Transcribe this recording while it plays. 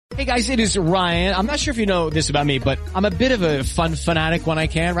Hey guys, it is Ryan. I'm not sure if you know this about me, but I'm a bit of a fun fanatic when I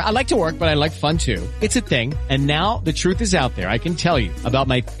can. I like to work, but I like fun too. It's a thing. And now the truth is out there. I can tell you about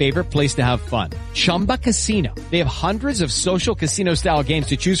my favorite place to have fun. Chumba Casino. They have hundreds of social casino style games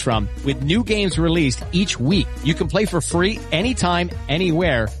to choose from with new games released each week. You can play for free anytime,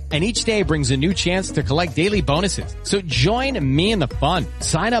 anywhere. And each day brings a new chance to collect daily bonuses. So join me in the fun.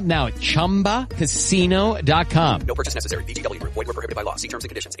 Sign up now at ChumbaCasino.com. No purchase necessary. VGW Group. Void where prohibited by law. See terms and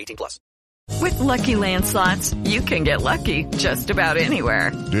conditions. 18+. With Lucky Land Slots, you can get lucky just about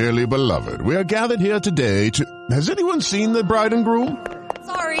anywhere. Dearly beloved, we are gathered here today to... Has anyone seen the bride and groom?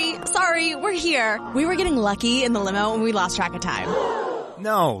 Sorry, we're here. We were getting lucky in the limo and we lost track of time.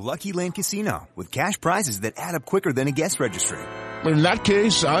 No, Lucky Land Casino, with cash prizes that add up quicker than a guest registry. In that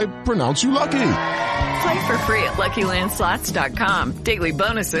case, I pronounce you lucky. Play for free at LuckyLandSlots.com. Daily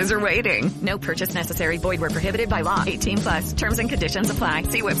bonuses are waiting. No purchase necessary. Void where prohibited by law. 18+. Terms and conditions apply.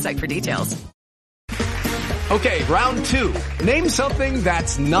 See website for details. Okay, round two. Name something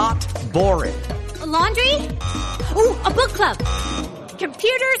that's not boring. A laundry? Ooh, a book club.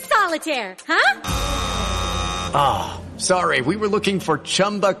 Computer solitaire, huh? Ah, sorry, we were looking for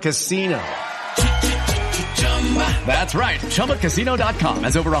Chumba Casino. That's right, ChumbaCasino.com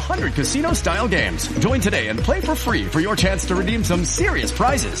has over 100 casino-style games. Join today and play for free for your chance to redeem some serious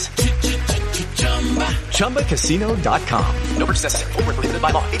prizes. ChumbaCasino.com. No purchase necessary. Void where prohibited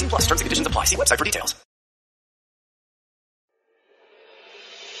by law. 18+. Terms and conditions apply. See website for details.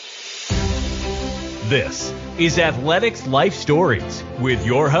 This is Athletics Life Stories with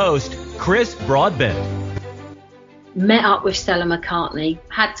your host, Chris Broadbent. Met up with Stella McCartney,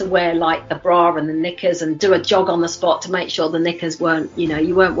 had to wear like the bra and the knickers and do a jog on the spot to make sure the knickers weren't,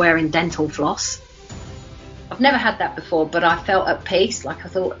 you weren't wearing dental floss. I've never had that before, but I felt at peace. Like I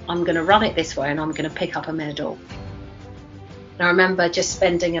thought, I'm going to run it this way and I'm going to pick up a medal. And I remember just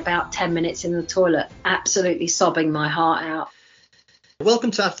spending about 10 minutes in the toilet, absolutely sobbing my heart out.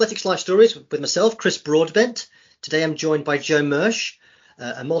 Welcome to Athletics Life Stories with myself, Chris Broadbent. Today I'm joined by Jo Mersh,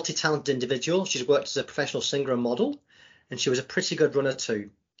 a multi-talented individual. She's worked as a professional singer and model, and she was a pretty good runner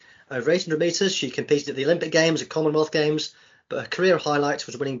too. Over 800 metres, she competed at the Olympic Games and Commonwealth Games, but her career highlight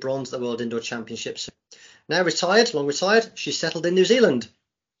was winning bronze at the World Indoor Championships. Now long retired, she's settled in New Zealand.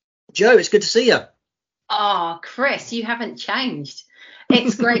 Jo, it's good to see you. Oh, Chris, you haven't changed.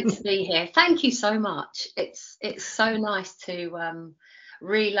 It's great to be here. Thank you so much. It's so nice to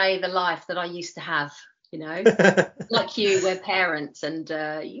relay the life that I used to have. Like you, we're parents, and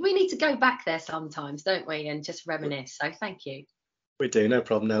we need to go back there sometimes, don't we, and just reminisce. So thank you. We do, no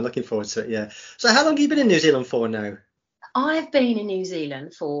problem. No, looking forward to it. Yeah. So how long have you been in New Zealand for now? I've been in New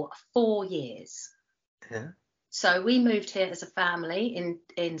Zealand for 4 years. Yeah. So we moved here as a family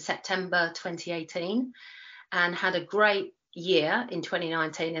in September 2018 and had a great year in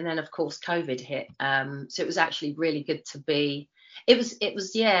 2019, and then of course COVID hit. So it was actually really good to be. It was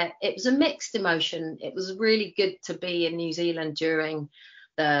a mixed emotion. It was really good to be in New Zealand during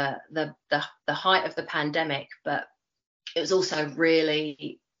the height of the pandemic, but it was also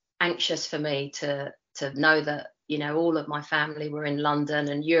really anxious for me to know that all of my family were in London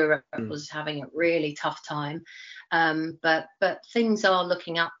and Europe was having a really tough time. But things are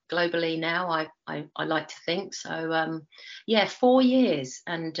looking up globally now. I like to think so. 4 years,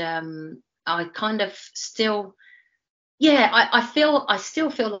 and I kind of still. Yeah, I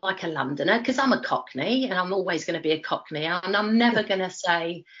still feel like a Londoner because I'm a Cockney and I'm always going to be a Cockney, and I'm never going to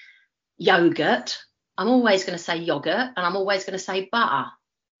say yogurt. I'm always going to say yogurt, and I'm always going to say butter.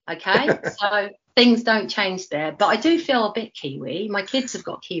 Okay, so things don't change there, but I do feel a bit Kiwi. My kids have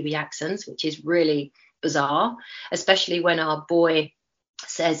got Kiwi accents, which is really bizarre, especially when our boy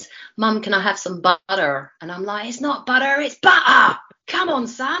says, "Mum, can I have some butter?" And I'm like, "It's not butter, it's butter. Come on,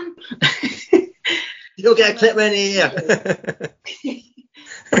 son." You don't get a clip in here.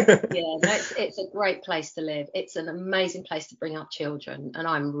 It's a great place to live. It's an amazing place to bring up children, and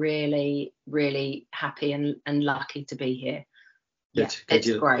I'm really, really happy and lucky to be here. Good. It's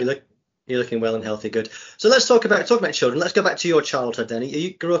great. You're looking well and healthy. Good. So let's talk about children. Let's go back to your childhood then.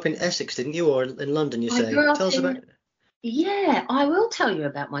 You grew up in Essex, didn't you, or in London? You say. Tell us about. Yeah, I will tell you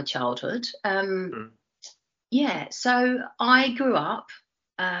about my childhood. So I grew up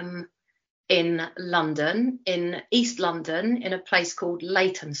in London, in East London, in a place called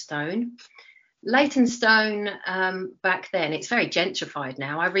Leytonstone. Leytonstone, back then, it's very gentrified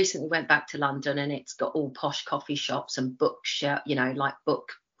now. I recently went back to London and it's got all posh coffee shops and bookshops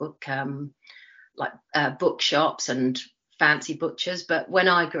and fancy butchers. But when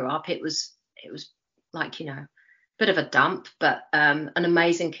I grew up, it was like, bit of a dump, but an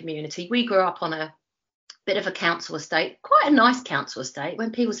amazing community. We grew up on a bit of a council estate, quite a nice council estate.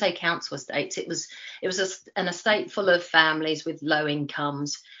 When people say council estates, it was an estate full of families with low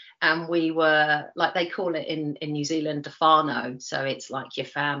incomes. And we were, like they call it in New Zealand, whānau. So it's like your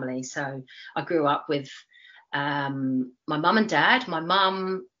family. So I grew up with my mum and dad. My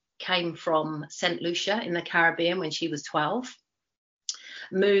mum came from St. Lucia in the Caribbean when she was 12,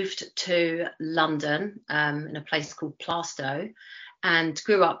 moved to London in a place called Plaistow, and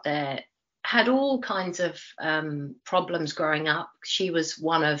grew up there. Had all kinds of problems growing up. She was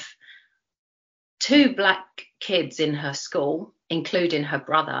one of 2 black kids in her school, including her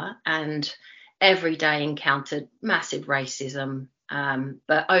brother, and every day encountered massive racism,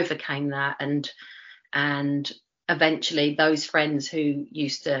 but overcame that, and eventually those friends who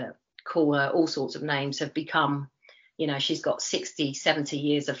used to call her all sorts of names have become, you know, she's got 60, 70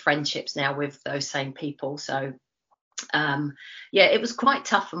 years of friendships now with those same people. So yeah, it was quite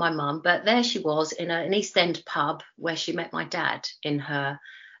tough for my mum, but there she was in an East End pub where she met my dad in her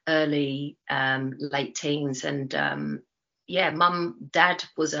early late teens. And yeah, dad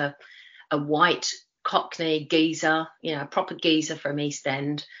was a white Cockney geezer, you know, a proper geezer from East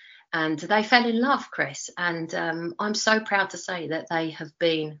End, and they fell in love, Chris. And I'm so proud to say that they have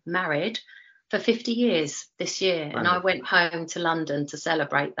been married for 50 years this year. And I went home to London to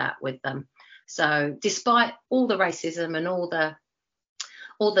celebrate that with them. So despite all the racism and all the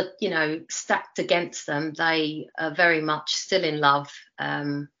you know, stacked against them, they are very much still in love.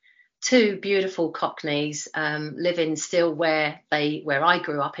 2 beautiful Cockneys, living still where I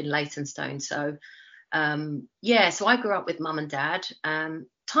grew up in Leytonstone. So yeah, so I grew up with mum and dad.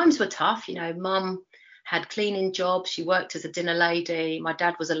 Times were tough, you know. Mum had cleaning jobs. She worked as a dinner lady. My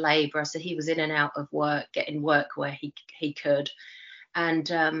dad was a labourer, so he was in and out of work, getting work where he could.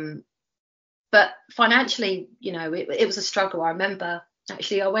 And but financially, you know, it was a struggle. I remember,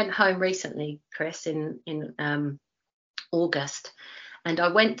 actually, I went home recently, Chris, in August, and I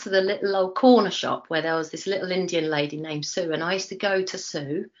went to the little old corner shop where there was this little Indian lady named Sue, and I used to go to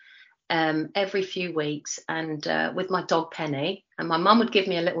Sue every few weeks, and with my dog Penny, and my mum would give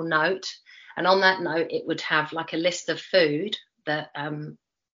me a little note, and on that note it would have like a list of food that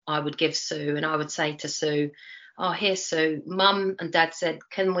I would give Sue, and I would say to Sue, oh, here, Sue, mum and dad said,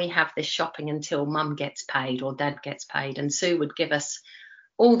 can we have this shopping until mum gets paid or dad gets paid? And Sue would give us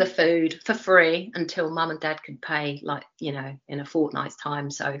all the food for free until mum and dad could pay, like, you know, in a fortnight's time.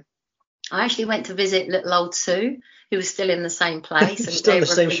 So I actually went to visit little old Sue, who was still in the same place, and still in the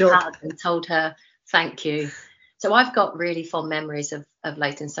same shop, and told her thank you. So I've got really fond memories of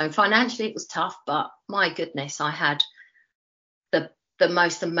Leytonstone. Financially, it was tough, but my goodness, I had the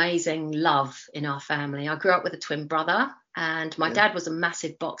most amazing love in our family. I grew up with a twin brother, and my dad was a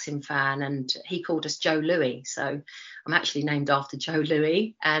massive boxing fan, and he called us Joe Louis. So I'm actually named after Joe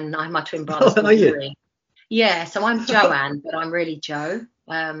Louis, and my twin brother's called Louis. Yeah, so I'm Joanne, but I'm really Joe.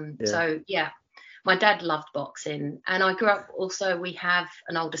 So yeah, my dad loved boxing, and I grew up also, we have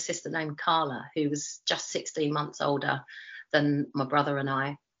an older sister named Carla, who was just 16 months older than my brother and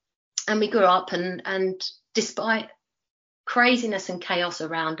I. And we grew up, and despite craziness and chaos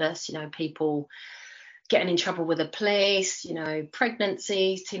around us, you know, people getting in trouble with the police, you know,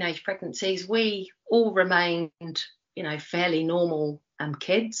 pregnancies, teenage pregnancies, we all remained, you know, fairly normal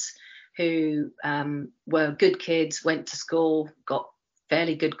kids who were good kids, went to school, got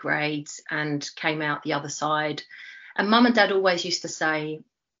fairly good grades, and came out the other side. And mum and dad always used to say,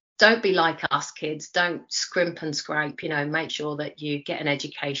 don't be like us kids, don't scrimp and scrape, you know, make sure that you get an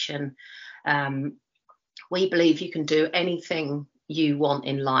education. We believe you can do anything you want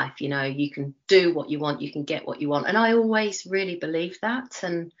in life, you know, you can do what you want, you can get what you want. And I always really believed that.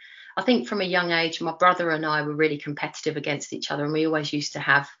 And I think from a young age, my brother and I were really competitive against each other, and we always used to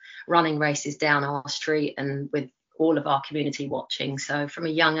have running races down our street and with all of our community watching. So from a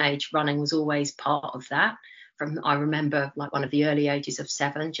young age, running was always part of that. I remember, like, one of the early ages of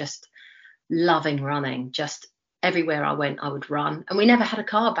 7, just loving running. Just everywhere I went, I would run. And we never had a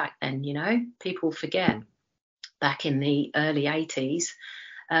car back then, you know, people forget. Back in the early 80s,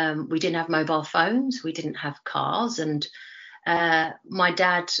 we didn't have mobile phones, we didn't have cars, and my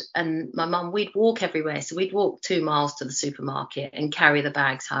dad and my mum, we'd walk everywhere. So we'd walk 2 miles to the supermarket and carry the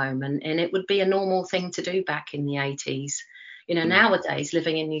bags home, and it would be a normal thing to do back in the 80s. You know, nowadays,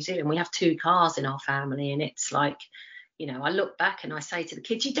 living in New Zealand, we have 2 cars in our family, and it's like, you know, I look back and I say to the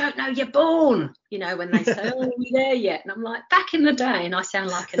kids, you don't know you're born, you know, when they say, oh, are we there yet? And I'm like, back in the day, and I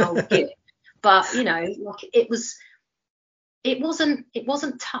sound like an old git. But, you know, like it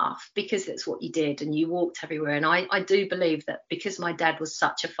wasn't tough, because it's what you did and you walked everywhere. And I do believe that because my dad was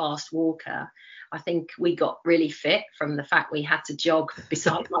such a fast walker, I think we got really fit from the fact we had to jog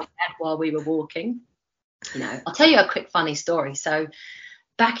beside my dad while we were walking. I'll tell you a quick funny story. So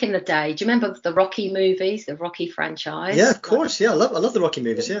back in the day, do you remember the Rocky movies, the Rocky franchise? Yeah, of course. Yeah, I love the Rocky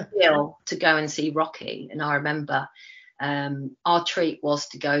movies. Yeah. To go and see Rocky, and I remember our treat was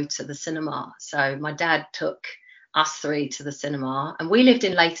to go to the cinema. So my dad took us three to the cinema, and we lived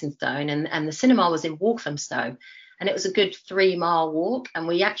in Leytonstone, and the cinema was in Walthamstow, and it was a good 3-mile walk, and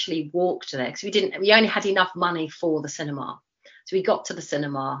we actually walked there because we only had enough money for the cinema. So we got to the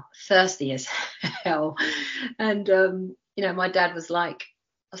cinema thirsty as hell, and my dad was like,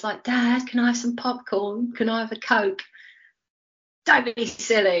 I was like, Dad, can I have some popcorn? Can I have a Coke? Don't be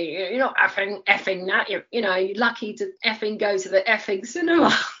silly. You're not effing that. You're lucky to effing go to the effing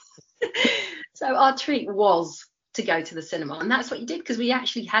cinema. So our treat was to go to the cinema, and that's what you did, because we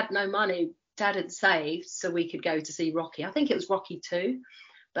actually had no money. Dad had saved so we could go to see Rocky. I think it was Rocky 2.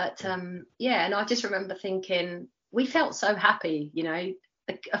 But and I just remember thinking, we felt so happy,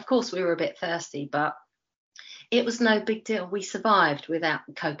 Of course we were a bit thirsty, but it was no big deal. We survived without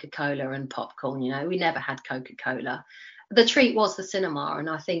Coca-Cola and popcorn. We never had Coca-Cola. The treat was the cinema, and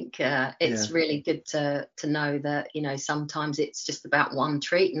I think it's really good to know that sometimes it's just about one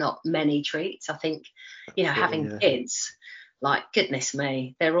treat, not many treats. I think having kids, like, goodness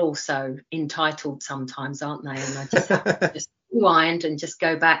me, they're all so entitled sometimes, aren't they? And I just have to just rewind and just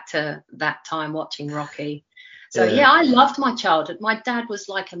go back to that time watching Rocky. So I loved my childhood. My dad was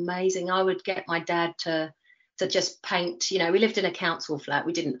like amazing. I would get my dad to just paint. We lived in a council flat.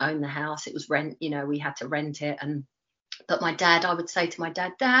 We didn't own the house. It was rent. We had to rent it. But my dad, I would say to my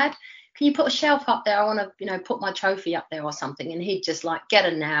dad, Dad, can you put a shelf up there? I want to, put my trophy up there or something. And he'd just like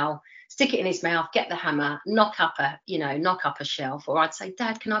get a nail, stick it in his mouth, get the hammer, knock up a shelf. Or I'd say,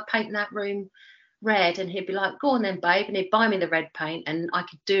 Dad, can I paint that room red? And he'd be like, go on then, babe. And he'd buy me the red paint, and I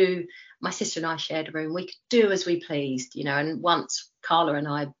could do. My sister and I shared a room. We could do as we pleased, And once Carla and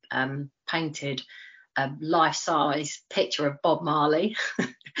I painted a life-size picture of Bob Marley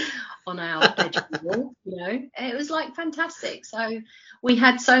on our bedroom wall, it was like fantastic. So we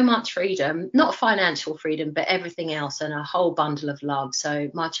had so much freedom, not financial freedom, but everything else, and a whole bundle of love.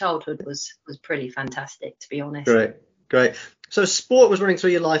 So my childhood was pretty fantastic, to be honest. Great. So sport was running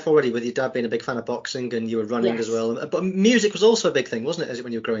through your life already, with your dad being a big fan of boxing, and you were running as well. But music was also a big thing, wasn't it,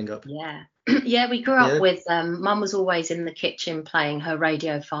 when you were growing up? Yeah. Yeah, we grew up with Mum was always in the kitchen playing her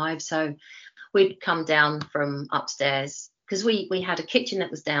Radio 5. So we'd come down from upstairs, because we had a kitchen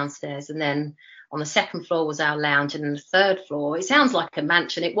that was downstairs, and then on the second floor was our lounge, and then the third floor, it sounds like a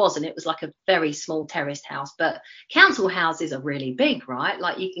mansion. It wasn't. It was like a very small terraced house, but council houses are really big, right?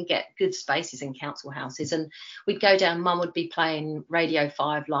 Like, you can get good spaces in council houses. And we'd go down, Mum would be playing Radio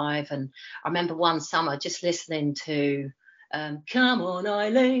 5 live, and I remember one summer just listening to come on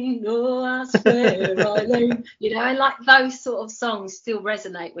Eileen, oh I swear Eileen, and like those sort of songs still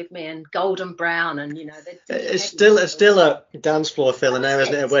resonate with me, and Golden Brown, and it's still a dance floor filler now,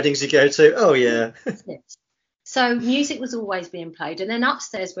 isn't it, at weddings you go to? Oh yeah. So music was always being played, and then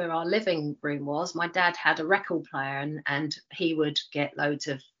upstairs where our living room was, my dad had a record player, and he would get loads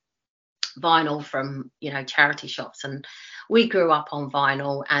of vinyl from charity shops, and we grew up on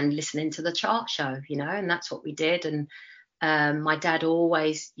vinyl and listening to the chart show, and that's what we did. And my dad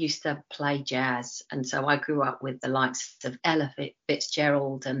always used to play jazz, and so I grew up with the likes of Ella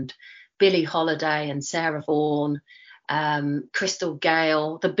Fitzgerald and Billie Holiday and Sarah Vaughan, Crystal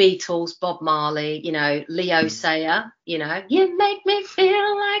Gale, the Beatles, Bob Marley, Leo Sayer, you make me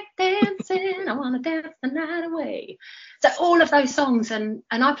feel like dancing, I want to dance the night away. So all of those songs, and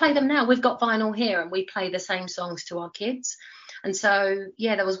I play them now. We've got vinyl here, and we play the same songs to our kids. And so,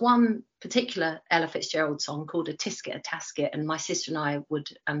 there was one particular Ella Fitzgerald song called A Tisket, a Tasket, and my sister and I would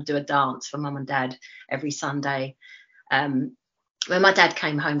do a dance for Mum and Dad every Sunday. When my dad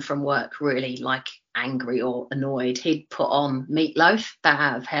came home from work really like angry or annoyed, he'd put on Meatloaf, Bat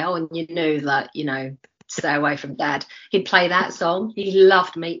Out of Hell, and you knew that, stay away from Dad. He'd play that song. He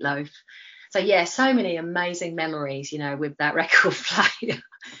loved Meatloaf. So, so many amazing memories, with that record player.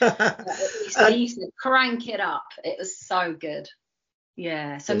 I used to crank it up. It was so good.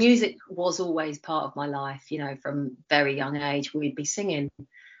 Yeah. So music was always part of my life, from very young age. We'd be singing,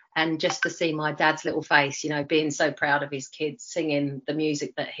 and just to see my dad's little face, being so proud of his kids singing the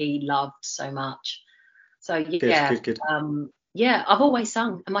music that he loved so much. So good. I've always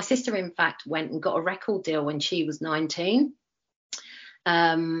sung. And my sister, in fact, went and got a record deal when she was 19.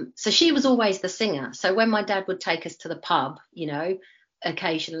 So she was always the singer. So when my dad would take us to the pub,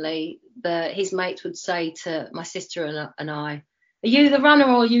 occasionally his mates would say to my sister and I, are you the runner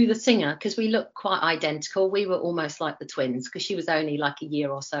or are you the singer? Because we looked quite identical. We were almost like the twins, because she was only like a year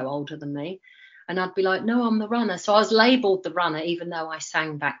or so older than me. And I'd be like, no, I'm the runner. So I was labelled the runner, even though I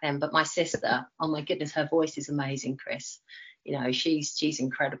sang back then. But my sister, oh my goodness, her voice is amazing, Chris. You know, she's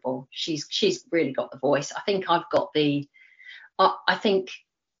incredible. She's really got the voice. I think I've got I think,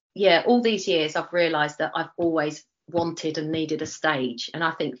 yeah, all these years I've realised that I've always wanted and needed a stage. And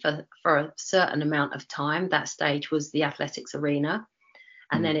I think for a certain amount of time, that stage was the athletics arena.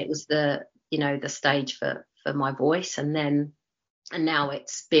 And then it was the stage for my voice. And now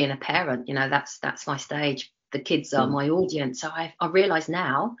it's being a parent, that's my stage. The kids are my audience. So I realise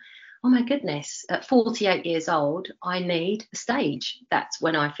now, oh my goodness, at 48 years old, I need a stage. That's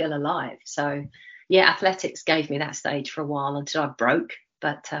when I feel alive. So yeah, athletics gave me that stage for a while until I broke.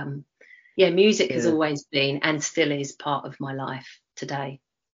 But music has always been and still is part of my life today.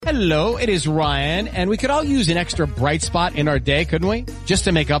 Hello, it is Ryan, and we could all use an extra bright spot in our day, couldn't we? Just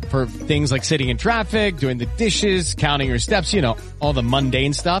to make up for things like sitting in traffic, doing the dishes, counting your steps, all the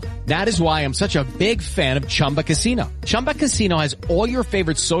mundane stuff. That is why I'm such a big fan of Chumba Casino. Chumba Casino has all your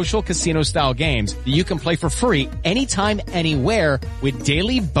favorite social casino style games that you can play for free anytime, anywhere with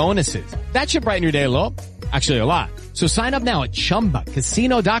daily bonuses. That should brighten your day a little. Actually, a lot. So sign up now at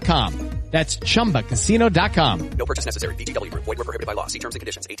ChumbaCasino.com. That's ChumbaCasino.com. No purchase necessary. VGW Group. Void where prohibited by law. See terms and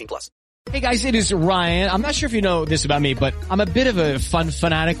conditions. 18+. Hey guys, it is Ryan. I'm not sure if you know this about me, but I'm a bit of a fun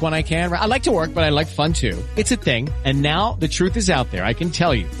fanatic when I can. I like to work, but I like fun too. It's a thing. And now the truth is out there. I can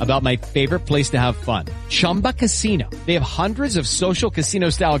tell you about my favorite place to have fun. Chumba Casino. They have hundreds of social casino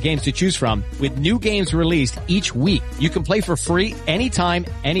style games to choose from with new games released each week. You can play for free anytime,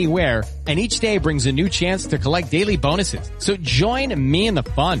 anywhere. And each day brings a new chance to collect daily bonuses. So join me in the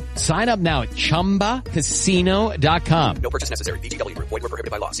fun. Sign up now at ChumbaCasino.com. No purchase necessary. VGW Group. Void where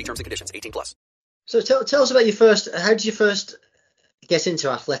prohibited by law. See terms and conditions. 18+. So tell us about how did you first get into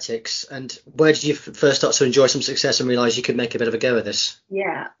athletics, and where did you first start to enjoy some success and realise you could make a bit of a go of this?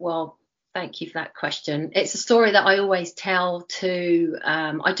 Yeah, well, thank you for that question. It's a story that I always tell to,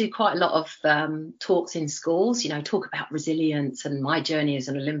 I do quite a lot of talks in schools, talk about resilience and my journey as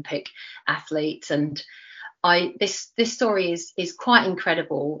an Olympic athlete. And this story is quite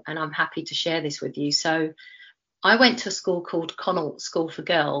incredible, and I'm happy to share this with you. So I went to a school called Connaught School for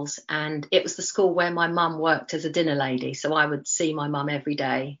Girls, and it was the school where my mum worked as a dinner lady. So I would see my mum every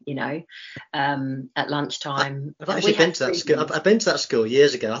day, at lunchtime. I've actually been to that school. I've been to that school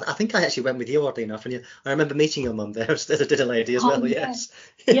years ago. I think I actually went with you, oddly enough, and I remember meeting your mum there as a dinner lady as well. Yeah. Yes.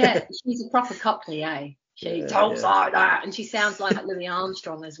 Yeah, she's a proper Cockney, eh? She talks like that, and she sounds like Louis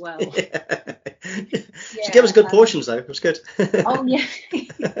Armstrong as well. Yeah. She gave us good portions, though. It was good. Oh yeah,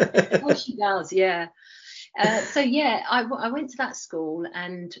 oh, she does. Yeah. I went to that school,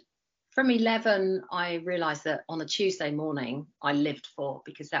 and from 11 I realised that on a Tuesday morning I lived for,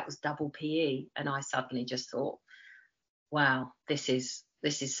 because that was double PE, and I suddenly just thought, wow, this is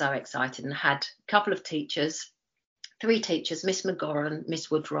so exciting. And I had a couple of teachers, 3 teachers, Miss McGorran,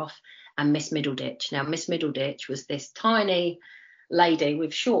 Miss Woodruff and Miss Middleditch. Now Miss Middleditch was this tiny lady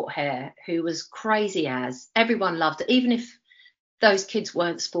with short hair who was crazy as everyone loved it. Even if those kids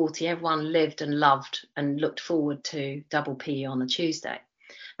weren't sporty, everyone lived and loved and looked forward to double PE on a Tuesday.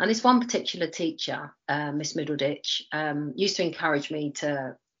 And this one particular teacher, Miss Middleditch, used to encourage me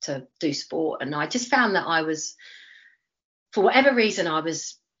to do sport. And I just found that I was, for whatever reason, I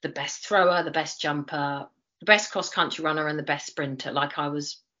was the best thrower, the best jumper, the best cross-country runner and the best sprinter. Like I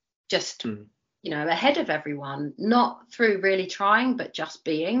was just, ahead of everyone, not through really trying, but just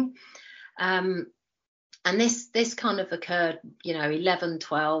being. And this kind of occurred, 11,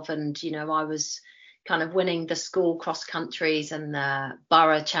 12, and, I was kind of winning the school cross countries and the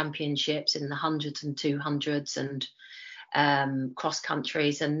borough championships in the 100s and 200s and cross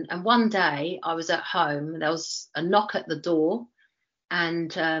countries. And one day I was at home, there was a knock at the door,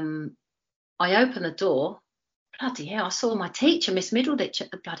 and I opened the door. Bloody hell, I saw my teacher, Miss Middleditch,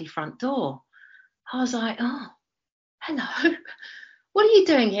 at the bloody front door. I was like, oh, hello. What are you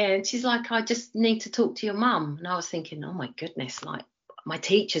doing here? And she's like, I just need to talk to your mum. And I was thinking, oh my goodness, like my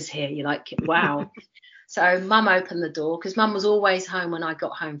teacher's here. You're like, wow. So mum opened the door, because mum was always home when I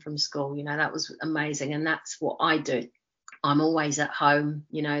got home from school. That was amazing. And that's what I do. I'm always at home.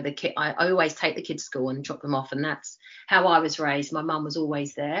 I always take the kids to school and drop them off. And that's how I was raised. My mum was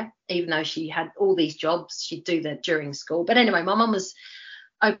always there, even though she had all these jobs. She'd do that during school. But anyway, my mum was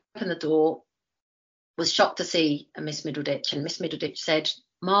opened the door, was shocked to see a Miss Middleditch, and Miss Middleditch said,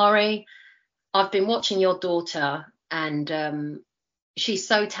 Mari, I've been watching your daughter, and she's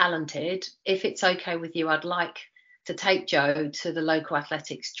so talented. If it's okay with you, I'd like to take Jo to the local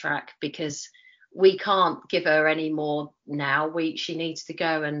athletics track, because we can't give her any more now. She needs to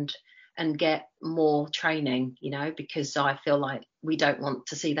go and and get more training, you know, because I feel like we don't want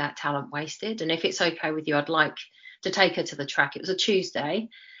to see that talent wasted. And if it's okay with you, I'd like to take her to the track. It was a Tuesday,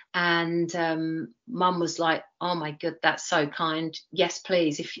 and Mum was like, oh my God, that's so kind. Yes,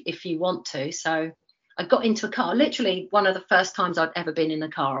 please, if you want to. So I got into a car, literally one of the first times I'd ever been in a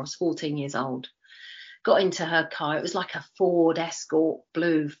car. I was 14 years old. Got into her car. It was like a Ford Escort,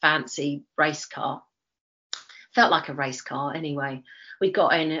 blue, fancy race car. Felt like a race car anyway. We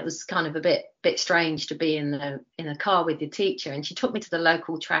got in. It was kind of a bit strange to be in a car with your teacher. And she took me to the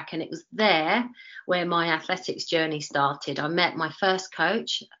local track, and it was there where my athletics journey started. I met my first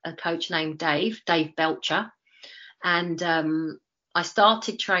coach, a coach named Dave Belcher, and I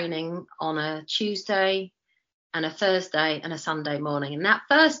started training on a Tuesday and a Thursday and a Sunday morning. And that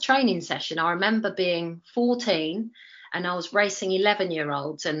first training session, I remember being 14, and I was racing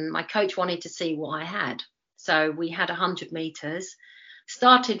 11-year-olds, and my coach wanted to see what I had. So we had 100 meters,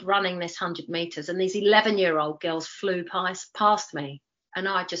 started running this 100 meters, and these 11-year-old girls flew past me. And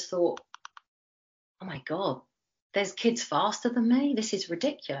I just thought, oh my God, there's kids faster than me. This is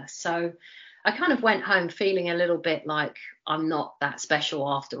ridiculous. So I kind of went home feeling a little bit like I'm not that special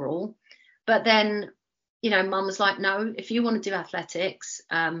after all. But then, you know, Mum was like, no, if you want to do athletics,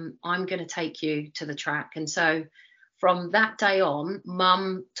 I'm going to take you to the track. And so from that day on,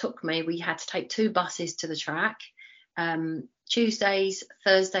 Mum took me. We had to take 2 buses to the track, Tuesdays,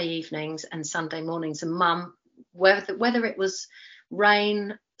 Thursday evenings and Sunday mornings. And Mum, whether it was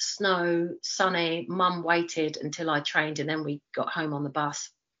rain, snow, sunny, Mum waited until I trained, and then we got home on the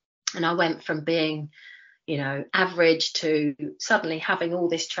bus. And I went from being, you know, average to suddenly having all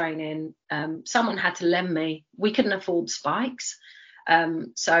this training. Someone had to lend me. We couldn't afford spikes.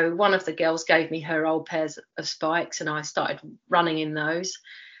 So one of the girls gave me her old pairs of spikes, and I started running in those.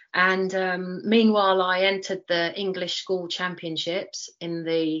 And meanwhile, I entered the English school championships in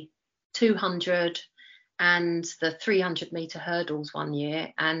the 200 and the 300 meter hurdles one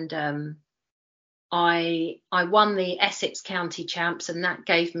year. And I won the Essex County Champs, and that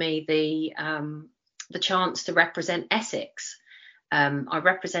gave me the chance to represent Essex. I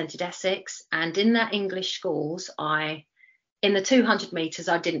represented Essex, and in that English schools, in the 200 meters,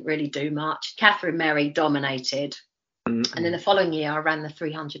 I didn't really do much. Catherine Merry dominated. Mm-hmm. And then the following year, I ran the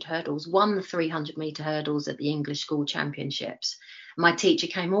 300 hurdles, won the 300 meter hurdles at the English School Championships. My teacher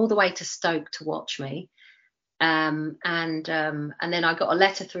came all the way to Stoke to watch me. And then I got a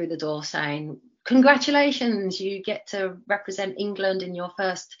letter through the door saying, congratulations, you get to represent England in your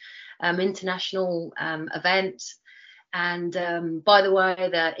first international event. And by the way,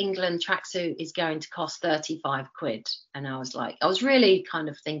 the England tracksuit is going to cost 35 quid. And I was really kind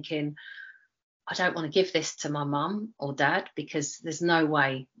of thinking, I don't want to give this to my mum or dad because there's no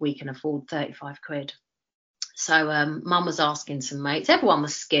way we can afford 35 quid. So mum was asking some mates. Everyone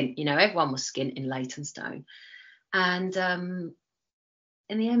was skint, you know, everyone was skint in Leytonstone. And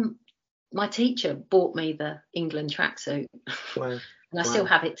in the end, my teacher bought me the England tracksuit. Wow. And I still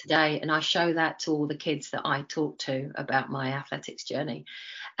have it today. And I show that to all the kids that I talk to about my athletics journey.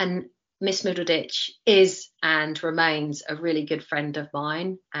 And Miss Middleditch is and remains a really good friend of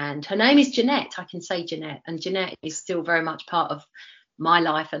mine. And her name is Jeanette. I can say Jeanette. And Jeanette is still very much part of my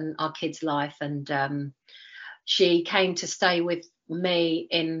life and our kids' life. And she came to stay with me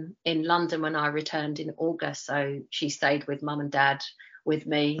in London when I returned in August. So she stayed with mum and dad with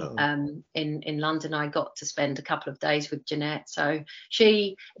me in London. I got to spend a couple of days with Jeanette. So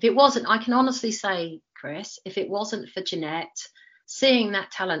if it wasn't, I can honestly say, Chris, if it wasn't for Jeanette seeing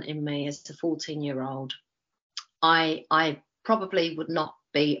that talent in me as a 14-year-old, I probably would not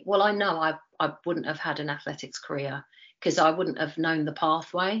be, well, I know I wouldn't have had an athletics career because I wouldn't have known the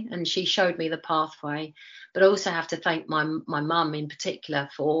pathway, and she showed me the pathway. But I also have to thank my mum in particular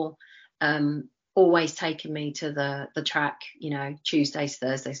for always taking me to the track, you know, Tuesdays,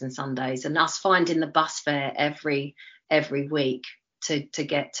 Thursdays and Sundays, and us finding the bus fare every week to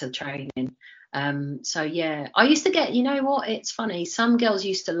get to training. So yeah, I used to get, you know what, it's funny, some girls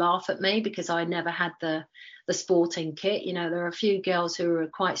used to laugh at me because I never had the sporting kit. You know, there are a few girls who were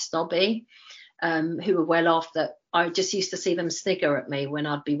quite snobby, who were well off, that I just used to see them snigger at me when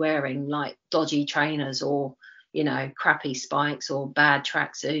I'd be wearing like dodgy trainers or, you know, crappy spikes or bad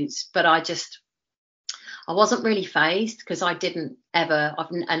tracksuits. But I wasn't really fazed because I didn't ever,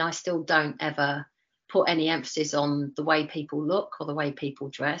 and I still don't ever put any emphasis on the way people look or the way people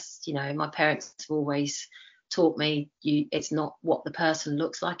dress. You know, my parents have always taught me it's not what the person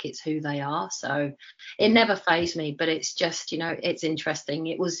looks like, it's who they are. So it never fazed me, but it's just, you know, it's interesting.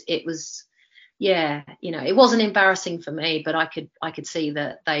 It was yeah, you know, it wasn't embarrassing for me, but I could see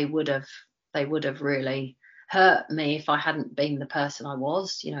that they would have really hurt me if I hadn't been the person I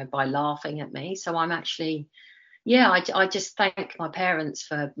was, by laughing at me. So I'm actually, I just thank my parents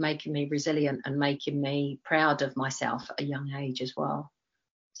for making me resilient and making me proud of myself at a young age as well.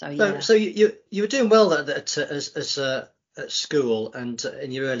 So you were doing well at school and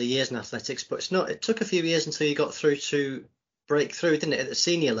in your early years in athletics, but it took a few years until you got through to break through, didn't it, at the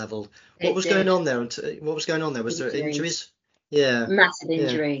senior level? What was going on there? Was there injuries? Yeah. Massive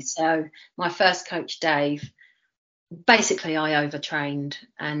injury. So my first coach, Dave, basically I overtrained,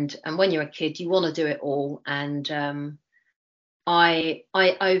 and when you're a kid you want to do it all, and I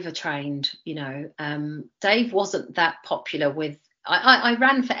overtrained. Dave wasn't that popular with. I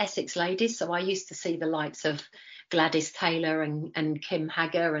ran for Essex Ladies, so I used to see the likes of Gladys Taylor and Kim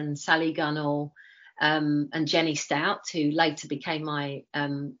Hagger and Sally Gunnell and Jenny Stout, who later became my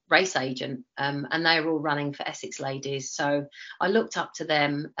race agent, and they were all running for Essex Ladies. So I looked up to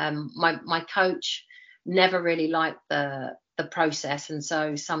them. My coach never really liked the process, and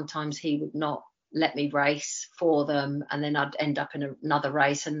so sometimes he would not let me race for them, and then I'd end up in another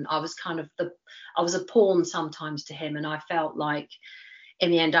race, and I was I was a pawn sometimes to him, and I felt like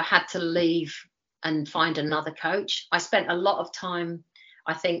in the end I had to leave and find another coach. I spent a lot of time,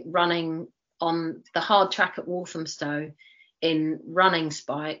 I think, running on the hard track at Walthamstow in running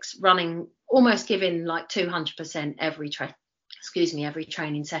spikes, running, almost giving like 200% every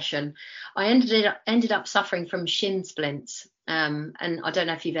training session. I ended up suffering from shin splints. And I don't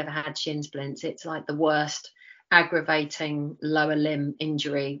know if you've ever had shin splints. It's like the worst aggravating lower limb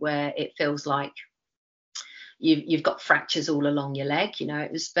injury where it feels like you've got fractures all along your leg.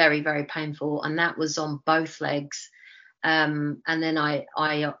 It was very, very painful. And that was on both legs. And then I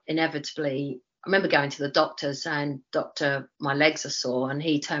inevitably, I remember going to the doctor saying, "Doctor, my legs are sore." And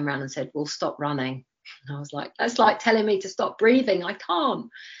he turned around and said, "Well, stop running." And I was like, that's like telling me to stop breathing. I can't.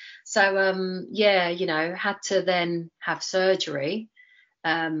 So, had to then have surgery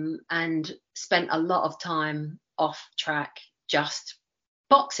and spent a lot of time off track just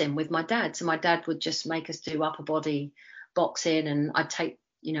boxing with my dad. So my dad would just make us do upper body boxing, and I'd take,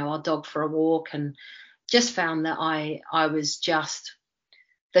 our dog for a walk, and just found that I was just,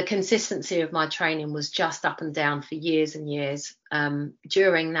 the consistency of my training was just up and down for years and years.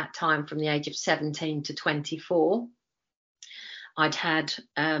 During that time, from the age of 17 to 24, I'd had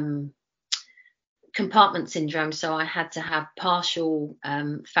compartment syndrome, so I had to have partial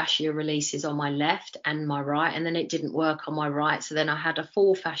fascia releases on my left and my right, and then it didn't work on my right, so then I had a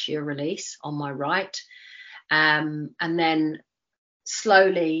full fascia release on my right, and then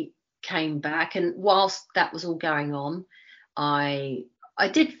slowly came back. And whilst that was all going on, I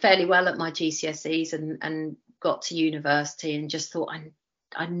did fairly well at my GCSEs and got to university, and just thought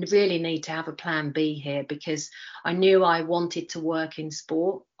I really need to have a plan B here, because I knew I wanted to work in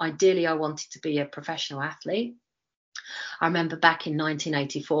sport. Ideally, I wanted to be a professional athlete. I remember back in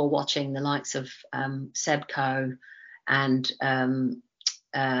 1984 watching the likes of Seb Coe and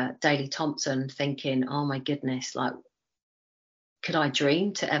Daley Thompson, thinking, oh my goodness, like, could I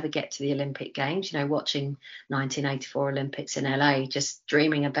dream to ever get to the Olympic Games? Watching 1984 Olympics in LA, just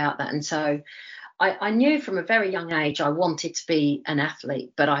dreaming about that. And so I knew from a very young age I wanted to be an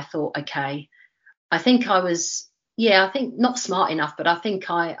athlete, but I thought, okay, I think I was, I think not smart enough, but I think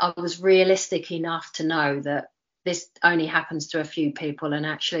I was realistic enough to know that this only happens to a few people. And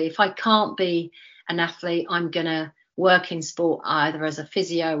actually, if I can't be an athlete, I'm going to work in sport either as a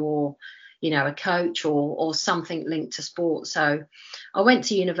physio or, a coach or something linked to sport. So I went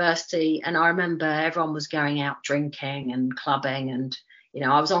to university, and I remember everyone was going out drinking and clubbing, and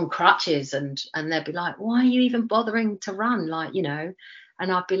I was on crutches, and they'd be like, "Why are you even bothering to run?"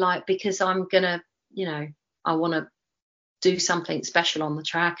 And I'd be like, "Because I'm gonna, I want to do something special on the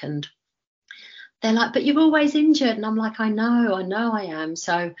track." And they're like, "But you're always injured." And I'm like, I know I am.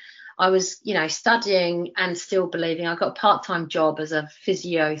 So I was, studying and still believing. I got a part-time job as a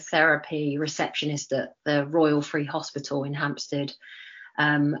physiotherapy receptionist at the Royal Free Hospital in Hampstead.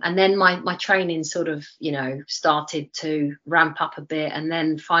 And then my training sort of, started to ramp up a bit. And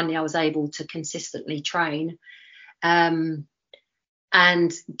then finally I was able to consistently train and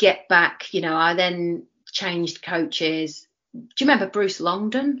get back. I then changed coaches. Do you remember Bruce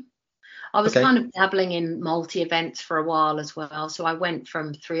Longdon? I was kind of dabbling in multi-events for a while as well. So I went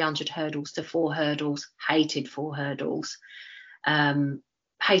from 300 hurdles to 4 hurdles, hated 4 hurdles,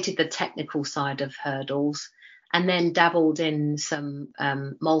 hated the technical side of hurdles, and then dabbled in some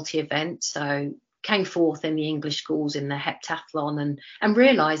multi-events. So came fourth in the English schools in the heptathlon, and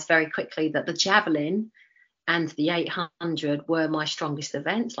realised very quickly that the javelin and the 800 were my strongest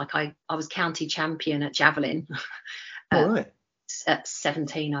events. Like I was county champion at javelin. All right. At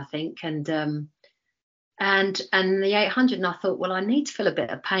 17, I think, and And the 800, and I thought, well, I need to feel a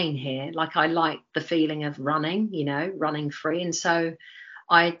bit of pain here. Like, I like the feeling of running, running free. And so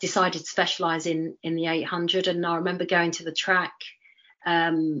I decided to specialise in the 800. And I remember going to the track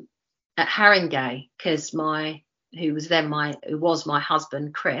at Haringey, because who was my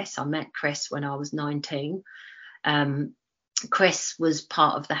husband, Chris. I met Chris when I was 19. Chris was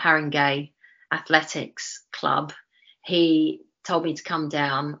part of the Haringey Athletics Club. He told me to come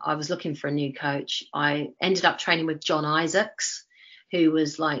down. I was looking for a new coach. I ended up training with John Isaacs, who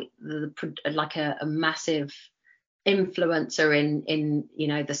was like a massive influencer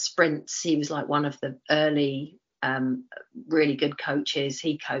in the sprints. He was like one of the early really good coaches.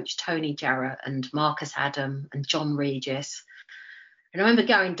 He coached Tony Jarrett and Marcus Adam and John Regis. And I remember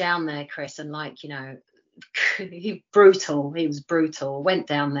going down there, Chris, and he was brutal. Went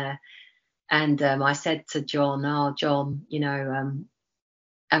down there. And I said to John, John, am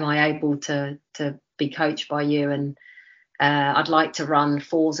I able to be coached by you? And I'd like to run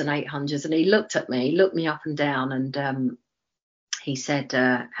 4s and 800s. And he looked at me, looked me up and down, and he said,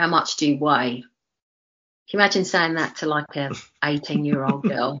 how much do you weigh? Can you imagine saying that to like a 18-year-old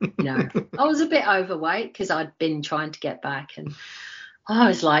girl? I was a bit overweight because I'd been trying to get back. And I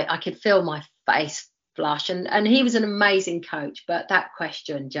was like, I could feel my face flush, and he was an amazing coach, but that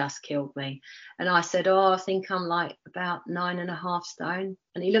question just killed me. And I said, I think I'm like about 9.5 stone.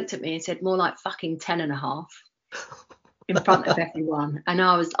 And he looked at me and said, more like fucking 10.5 in front of everyone. And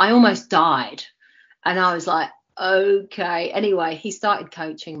I almost died. And I was like, okay. Anyway, he started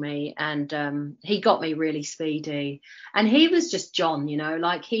coaching me, and he got me really speedy. And he was just John,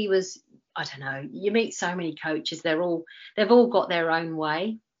 like he was, I don't know, you meet so many coaches, they've all got their own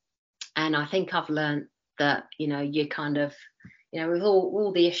way. And I think I've learned that, you kind of, with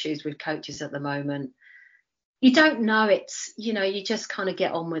all the issues with coaches at the moment, you don't know, it's, you just kind of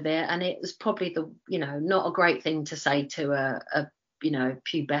get on with it. And it was probably not a great thing to say to a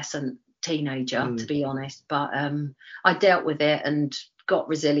pubescent teenager, to be honest. But I dealt with it and got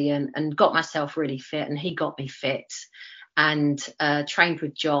resilient and got myself really fit, and he got me fit, and trained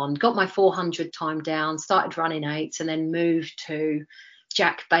with John, got my 400 time down, started running 8s, and then moved to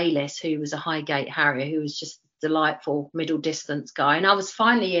Jack Bayliss, who was a Highgate Harrier, who was just a delightful middle distance guy. And I was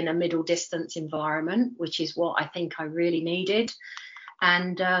finally in a middle distance environment, which is what I think I really needed.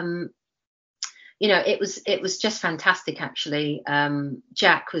 And it was just fantastic, actually.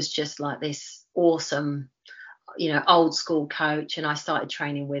 Jack was just like this awesome, old school coach, and I started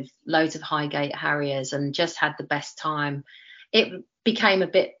training with loads of Highgate Harriers and just had the best time. It became a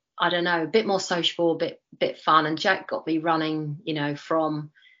bit, I don't know, a bit more sociable, a bit fun. And Jack got me running, from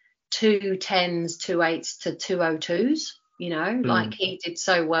 210s, 2.8s to 202s, like he did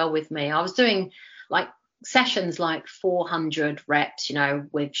so well with me. I was doing like sessions like 400 reps,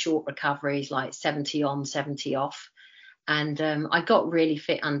 with short recoveries, like 70 on, 70 off. And I got really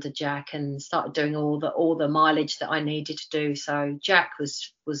fit under Jack and started doing all the mileage that I needed to do. So Jack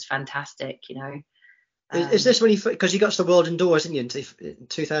was fantastic, Is this when because you got to the World Indoors, didn't you? In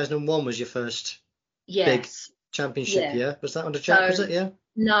 2001 was your first big championship, yeah? Was that under Jack, was it, yeah?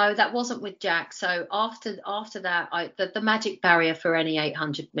 No, that wasn't with Jack. So after that, the magic barrier for any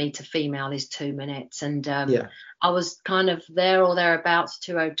 800-meter female is 2 minutes. And I was kind of there or thereabouts,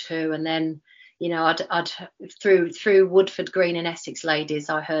 202. And then, I'd through Woodford Green and Essex Ladies,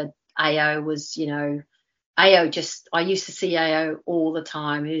 I heard AO was, I used to see AO all the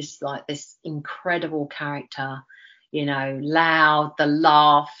time. He's like this incredible character, loud, the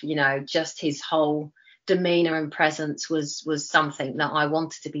laugh, just his whole demeanor and presence was something that I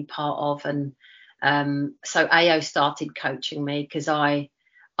wanted to be part of. And so AO started coaching me because I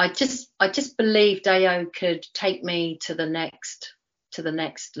just believed AO could take me to the next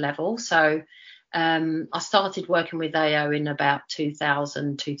level. So I started working with AO in about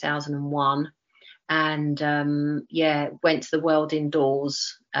 2001. And went to the World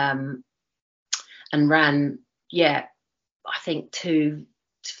Indoors and ran, I think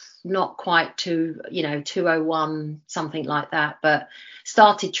not quite 201, something like that, but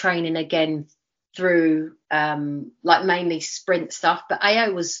started training again through like mainly sprint stuff. But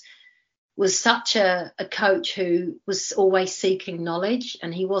AO was such a coach who was always seeking knowledge,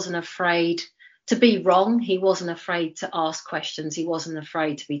 and he wasn't afraid to be wrong. He wasn't afraid to ask questions. He wasn't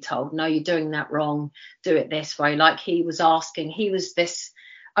afraid to be told, no, you're doing that wrong, do it this way. Like he was asking. He was this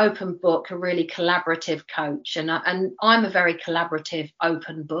open book, a really collaborative coach. And I'm a very collaborative,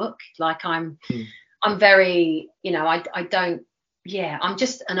 open book. Like I'm very, I don't, I'm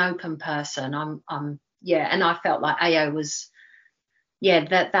just an open person. And I felt like AO was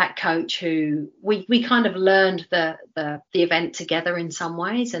that coach who we kind of learned the event together in some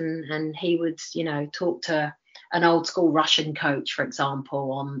ways, and he would, talk to an old school Russian coach, for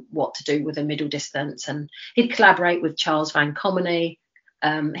example, on what to do with a middle distance, and he'd collaborate with Charles Van Comeny.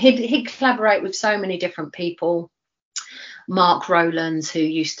 He'd collaborate with so many different people. Mark Rowlands, who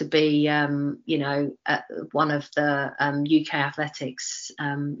used to be, one of the UK Athletics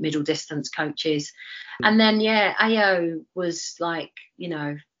middle distance coaches. And then, AO was like,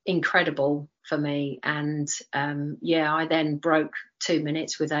 incredible for me. And I then broke 2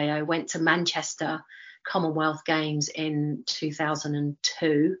 minutes with AO, went to Manchester Commonwealth Games in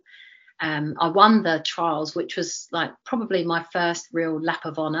 2002. I won the trials, which was like probably my first real lap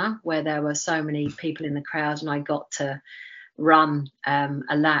of honour, where there were so many people in the crowd, and I got to run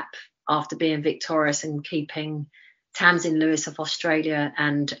a lap after being victorious and keeping Tamsin Lewis of Australia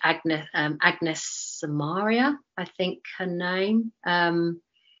and Agnes Samaria, I think her name, from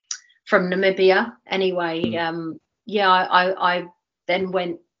Namibia. Anyway, I then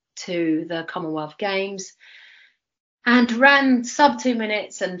went to the Commonwealth Games and ran sub 2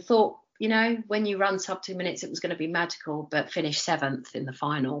 minutes and thought, when you run sub 2 minutes, it was going to be magical, but finished 7th in the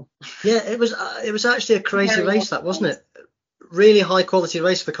final. Yeah, it was actually a crazy race, that, wasn't it? Really high quality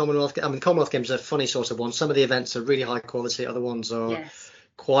race for Commonwealth. I mean, Commonwealth Games are a funny sort of one. Some of the events are really high quality, other ones are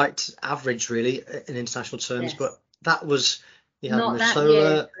quite average, really, in international terms. Yes. But that was, you had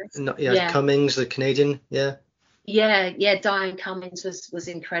Masola, Cummings, the Canadian, Diane Cummings was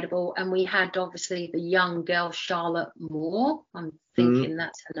incredible, and we had obviously the young girl Charlotte Moore. I'm thinking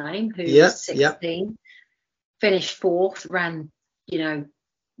that's her name, who was 16, finished 4th, ran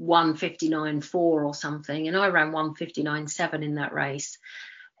 1:59.4 or something, and I ran 1:59.7 in that race.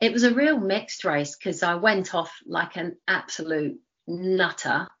 It was a real mixed race because I went off like an absolute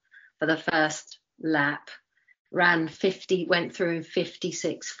nutter for the first lap, went through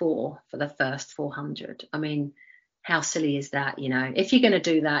 56.4 for the first 400. I mean, how silly is that? If you're going to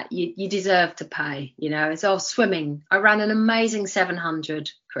do that, you deserve to pay. As I was swimming, I ran an amazing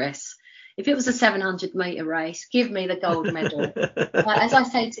 700, Chris. If it was a 700 metre race, give me the gold medal. As I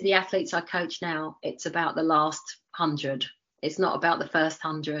say to the athletes I coach now, it's about the last 100. It's not about the first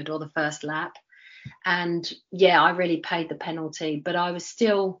 100 or the first lap. And I really paid the penalty, but I was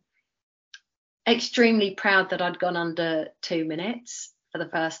still extremely proud that I'd gone under 2 minutes for the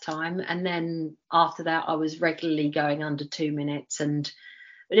first time. And then after that, I was regularly going under 2 minutes.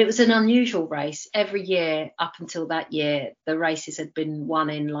 But it was an unusual race. Every year up until that year, the races had been won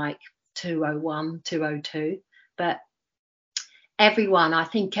in like 2:01, 2:02, but I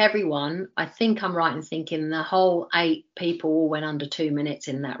think I'm right in thinking the whole 8 people all went under 2 minutes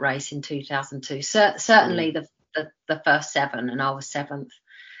in that race in 2002. Certainly the first 7, and I was 7th.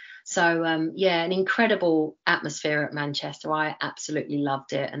 So an incredible atmosphere at Manchester. I absolutely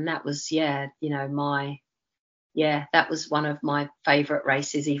loved it, and that was that was one of my favourite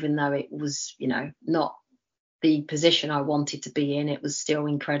races, even though it was not the position I wanted to be in. It was still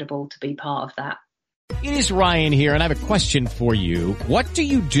incredible to be part of that. It is Ryan here, and I have a question for you. What do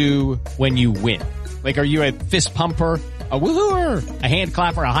you do when you win? Like, are you a fist pumper, a woohooer, a hand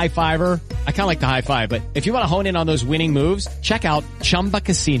clapper, a high fiver? I kind of like the high five, but if you want to hone in on those winning moves, check out Chumba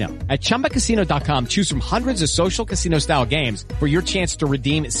Casino. At ChumbaCasino.com, choose from hundreds of social casino style games for your chance to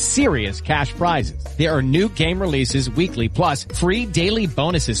redeem serious cash prizes. There are new game releases weekly, plus free daily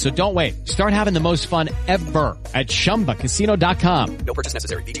bonuses. So don't wait. Start having the most fun ever at ChumbaCasino.com. No purchase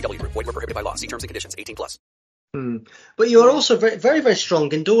necessary. VGW Group. Void where prohibited by law. See terms and conditions. 18+. But you were also very, very, very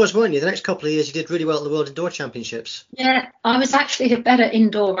strong indoors, weren't you? The next couple of years, you did really well at the World Indoor Championships. Yeah, I was actually a better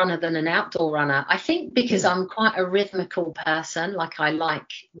indoor runner than an outdoor runner. I think because I'm quite a rhythmical person. Like, I like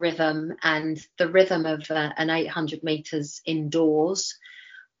rhythm, and the rhythm of an 800 meters indoors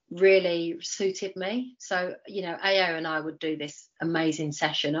really suited me. So, AO and I would do this amazing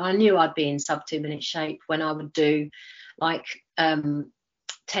session. I knew I'd be in sub 2 minute shape when I would do like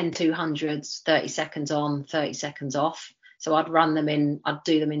 10 200s, 30 seconds on, 30 seconds off. So I'd do them in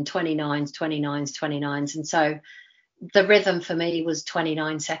 29s, 29s, 29s. And so the rhythm for me was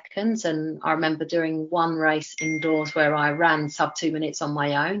 29 seconds. And I remember doing one race indoors where I ran sub 2 minutes on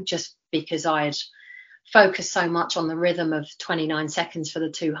my own, just because I had focused so much on the rhythm of 29 seconds for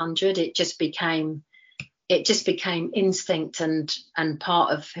the 200. It just became instinct and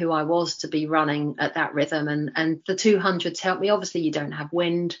part of who I was to be running at that rhythm. And the 200s helped me. Obviously, you don't have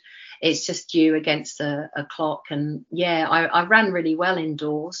wind. It's just you against a clock. And I ran really well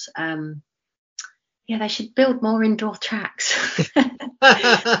indoors. Yeah, they should build more indoor tracks. Take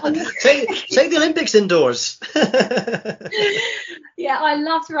the Olympics indoors. Yeah, I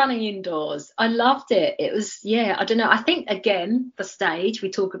loved running indoors. I loved it. It was, yeah, I don't know. I think, again, the stage, we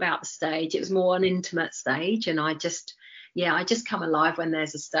talk about the stage, it was more an intimate stage. And I just come alive when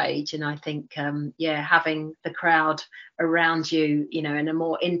there's a stage. And I think, having the crowd around you, you know, in a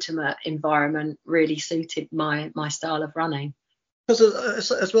more intimate environment really suited my style of running.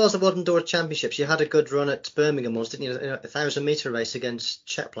 Because as well as the World Indoor Championships, you had a good run at Birmingham once, didn't you? A 1,000-meter race against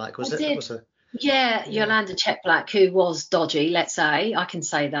Chet Black, was it? Yeah, Yolanda Chet Black, who was dodgy, let's say. I can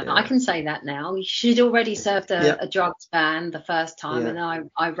say that. Yeah. I can say that now. She'd already served a drugs ban the first time, and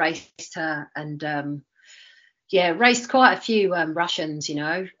I raced her and raced quite a few Russians, you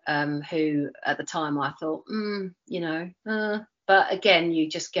know, who at the time I thought, but again, you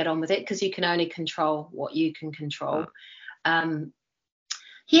just get on with it because you can only control what you can control. I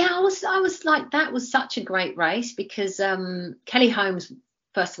was like, that was such a great race because Kelly Holmes,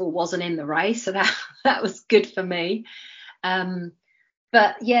 first of all, wasn't in the race, so that was good for me.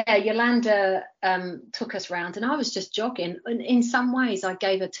 But yeah, Yolanda took us round, and I was just jogging. And in some ways, I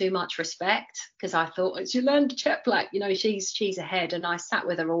gave her too much respect because I thought, it's Yolanda Chet Black, you know, she's ahead, and I sat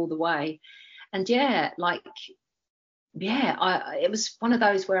with her all the way. And it was one of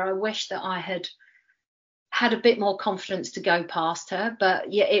those where I wish that I had a bit more confidence to go past her.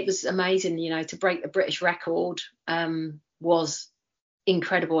 But yeah, it was amazing, you know, to break the British record was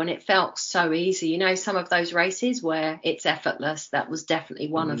incredible, and it felt so easy. You know, some of those races where it's effortless, that was definitely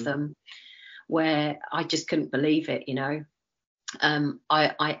one of them where I just couldn't believe it, you know.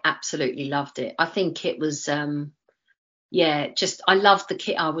 I absolutely loved it. I think it was I loved the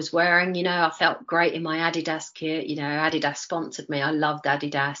kit I was wearing, you know. I felt great in my Adidas kit, you know. Adidas sponsored me. I loved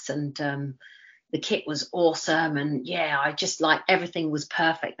Adidas, and the kit was awesome, and I just like everything was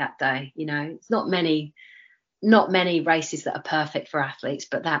perfect that day, you know. It's not many races that are perfect for athletes,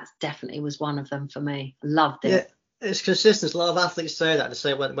 but that definitely was one of them for me. I loved it. Yeah, it's consistent. A lot of athletes say that. They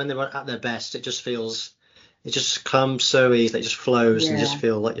say when they're at their best, it just comes so easy. It just flows, and you just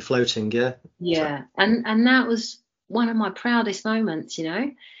feel like you're floating. Yeah. Yeah, so. and that was one of my proudest moments. You know,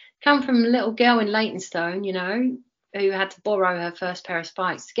 come from a little girl in Leytonstone, you know, who had to borrow her first pair of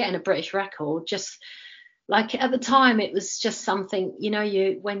spikes to get in a British record. Just like at the time, it was just something. You know,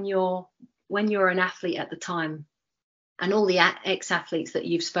 when you're an athlete at the time, and all the ex-athletes that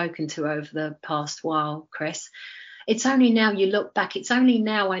you've spoken to over the past while, Chris, it's only now you look back. It's only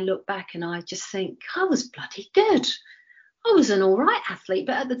now I look back and I just think, I was bloody good. I was an all right athlete.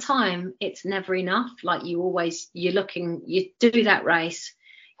 But at the time, it's never enough. Like you do that race,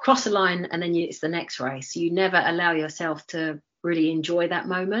 cross the line, and then it's the next race. You never allow yourself to really enjoy that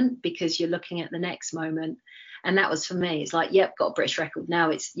moment because you're looking at the next moment. And that was for me. It's like, got a British record.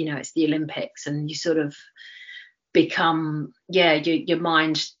 Now it's, you know, it's the Olympics, and you sort of become, your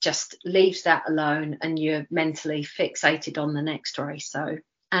mind just leaves that alone, and you're mentally fixated on the next race. So,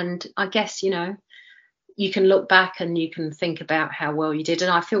 and I guess, you know, you can look back and you can think about how well you did.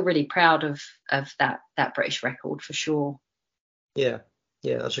 And I feel really proud of that British record for sure. Yeah.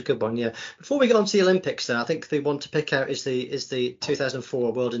 Yeah, that's a good one. Yeah. Before we get on to the Olympics, then I think the one to pick out is the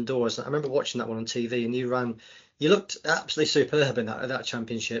 2004 World Indoors. I remember watching that one on TV, and you looked absolutely superb in that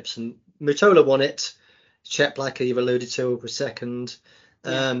championships. And Mutola won it. Chet Black, you've alluded to, was second.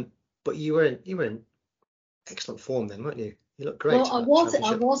 But you were in excellent form then, weren't you? You looked great. Well,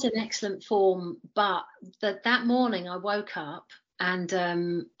 I was in excellent form, but that morning I woke up.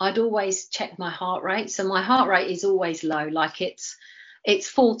 And I'd always check my heart rate. So my heart rate is always low, like it's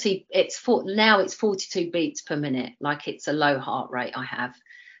 42 beats per minute, like it's a low heart rate I have.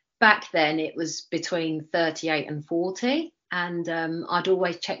 Back then it was between 38 and 40, and I'd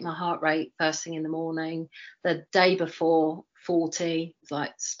always check my heart rate first thing in the morning. The day before, 40, was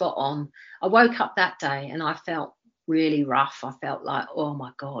like spot on. I woke up that day and I felt really rough. I felt like, oh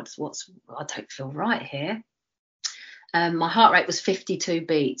my God, I don't feel right here. My heart rate was 52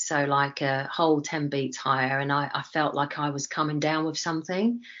 beats, so like a whole 10 beats higher, and I felt like I was coming down with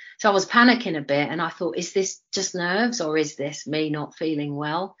something. So I was panicking a bit, and I thought, is this just nerves, or is this me not feeling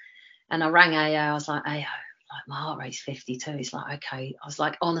well? And I rang AO. I was like, AO, like my heart rate's 52. It's like, okay. I was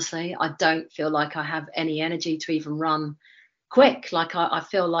like, honestly, I don't feel like I have any energy to even run quick. Like I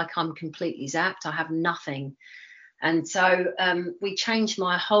feel like I'm completely zapped. I have nothing. And so we changed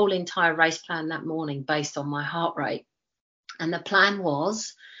my whole entire race plan that morning based on my heart rate. And the plan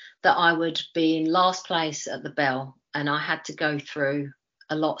was that I would be in last place at the bell, and I had to go through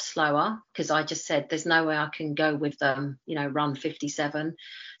a lot slower because I just said, there's no way I can go with them, you know, run 57.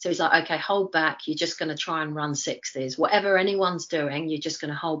 So he's like, okay, hold back. You're just going to try and run 60s. Whatever anyone's doing, you're just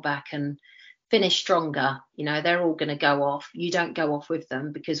going to hold back and finish stronger. You know, they're all going to go off. You don't go off with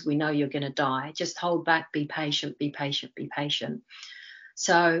them because we know you're going to die. Just hold back, be patient, be patient, be patient.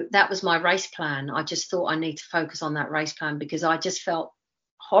 So that was my race plan. I just thought I need to focus on that race plan because I just felt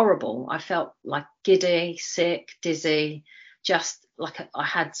horrible. I felt like giddy, sick, dizzy, just like I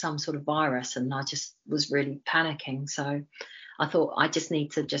had some sort of virus, and I just was really panicking. So I thought I just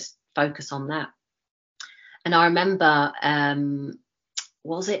need to just focus on that. And I remember,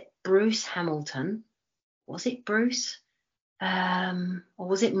 was it Bruce Hamilton? Was it Bruce? Or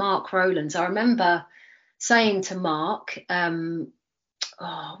was it Mark Rowlands? I remember saying to Mark,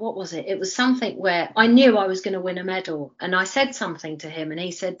 what was it? It was something where I knew I was going to win a medal. And I said something to him and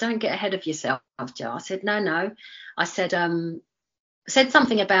he said, don't get ahead of yourself, Joe. I said, no. I said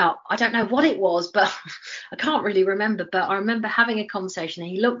something about, I don't know what it was, but I can't really remember. But I remember having a conversation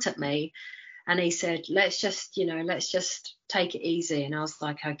and he looked at me and he said, let's just take it easy. And I was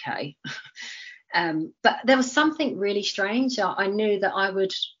like, okay. But there was something really strange. I knew that I've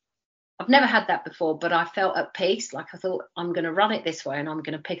never had that before, but I felt at peace. Like I thought, I'm going to run it this way and I'm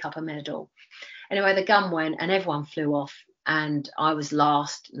going to pick up a medal. Anyway, the gun went and everyone flew off. And I was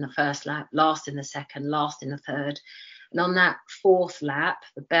last in the first lap, last in the second, last in the third. And on that fourth lap,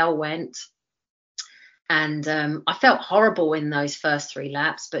 the bell went. And I felt horrible in those first 3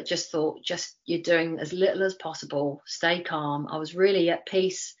 laps, but just thought, you're doing as little as possible. Stay calm. I was really at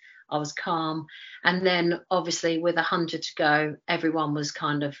peace. I was calm. And then obviously with 100 to go, everyone was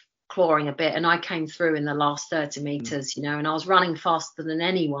kind of clawing a bit. And I came through in the last 30 meters, and I was running faster than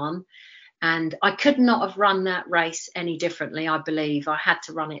anyone. And I could not have run that race any differently, I believe. I had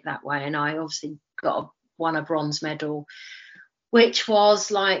to run it that way. And I obviously won a bronze medal, which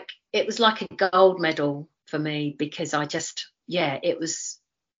was like, it was like a gold medal for me because it was,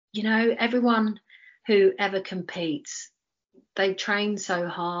 everyone who ever competes, they train so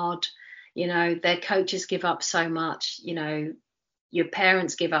hard, their coaches give up so much, your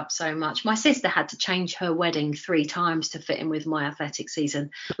parents give up so much. My sister had to change her wedding 3 times to fit in with my athletic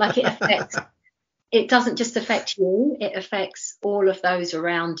season. Like it doesn't just affect you, it affects all of those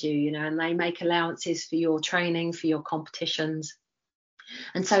around you, and they make allowances for your training, for your competitions.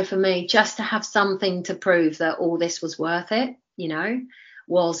 And so for me, just to have something to prove that all this was worth it,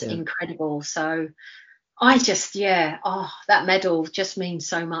 was incredible. So I just, that medal just means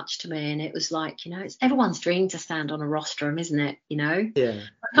so much to me. And it was like, it's everyone's dream to stand on a rostrum, isn't it?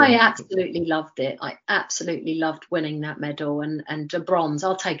 I absolutely loved it. I absolutely loved winning that medal and a bronze.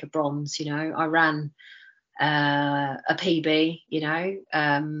 I'll take a bronze, I ran a PB,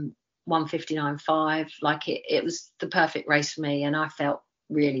 1:59.5. Like it was the perfect race for me. And I felt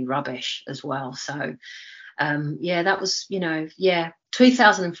really rubbish as well. So, that was,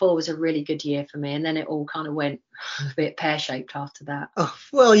 2004 was a really good year for me, and then it all kind of went a bit pear-shaped after that. Oh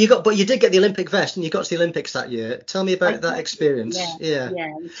well, but you did get the Olympic vest, and you got to the Olympics that year. Tell me about that experience. Yeah.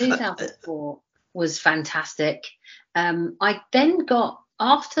 2004 was fantastic. I then got,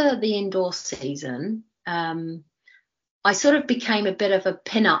 after the indoor season, I sort of became a bit of a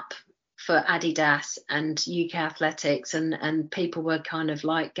pin-up for Adidas and UK Athletics, and people were kind of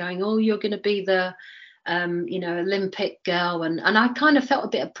like going, oh, you're going to be the Olympic girl, and I kind of felt a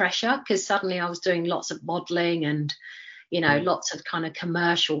bit of pressure because suddenly I was doing lots of modeling and lots of kind of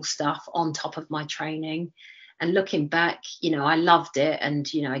commercial stuff on top of my training. And looking back, I loved it, and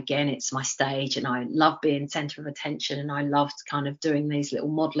again, it's my stage and I love being center of attention, and I loved kind of doing these little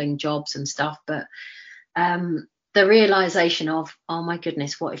modeling jobs and stuff. But the realization of, oh my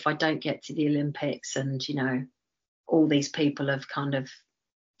goodness, what if I don't get to the Olympics? And all these people have kind of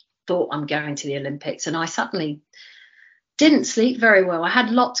thought I'm going to the Olympics, and I suddenly didn't sleep very well. I had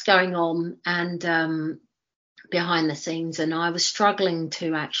lots going on and behind the scenes, and I was struggling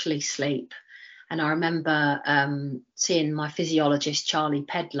to actually sleep. And I remember seeing my physiologist, Charlie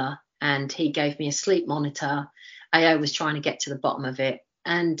Pedler, and he gave me a sleep monitor. AO was trying to get to the bottom of it,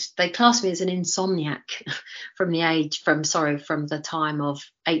 and they classed me as an insomniac from the time of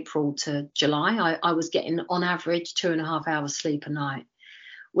April to July. I was getting on average 2.5 hours sleep a night,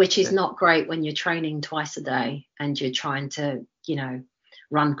 which is not great when you're training twice a day and you're trying to,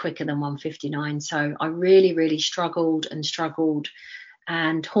 run quicker than 1:59. So I really, really struggled.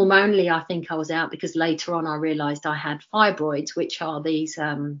 And hormonally, I think I was out because later on I realized I had fibroids, which are these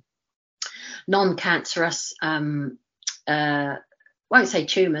non-cancerous, won't say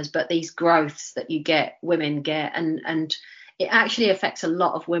tumors, but these growths that women get. And it actually affects a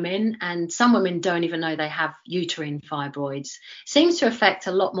lot of women, and some women don't even know they have uterine fibroids. Seems to affect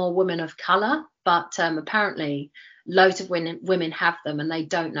a lot more women of colour, but apparently loads of women have them and they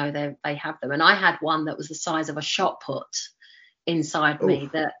don't know they have them. And I had one that was the size of a shot put inside me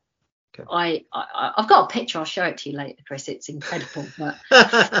that I've got a picture. I'll show it to you later, Chris. It's incredible. But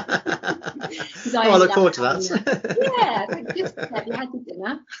I look forward to that. Just have you had your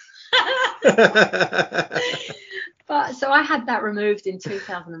dinner? But so I had that removed in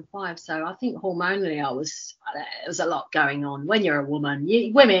 2005. So I think hormonally, there was a lot going on. When you're a woman,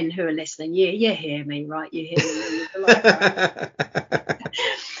 women who are listening, you hear me, right? You hear me. There's a lot going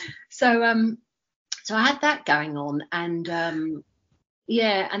on. So I had that going on, and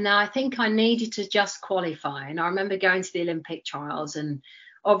and I think I needed to just qualify. And I remember going to the Olympic trials, and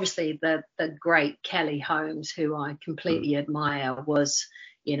obviously the great Kelly Holmes, who I completely admire, was,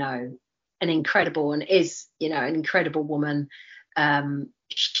 an incredible and is, an incredible woman.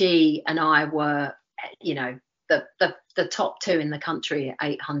 She and I were, the top two in the country at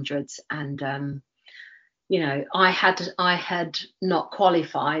 800s, and I had not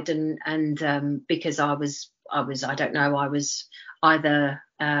qualified, and because I was either I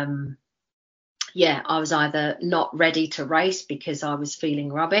was either not ready to race because I was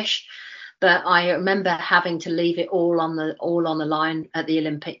feeling rubbish. But I remember having to leave it all on the line at the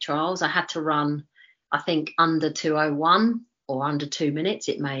Olympic trials. I had to run, I think, under 2:01 or under 2 minutes.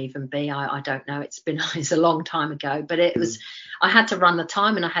 It may even be. I don't know. It's a long time ago. But it was. I had to run the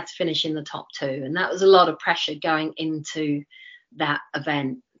time, and I had to finish in the top two, and that was a lot of pressure going into that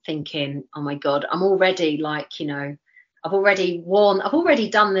event. Thinking, oh my God, I'm already I've already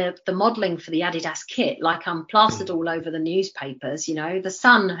done the modelling for the Adidas kit. Like, I'm plastered all over the newspapers. The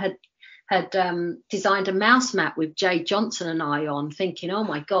Sun had designed a mouse mat with Jay Johnson and I on, thinking, oh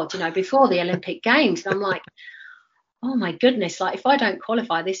my God, before the Olympic Games. And I'm like, oh my goodness, like, if I don't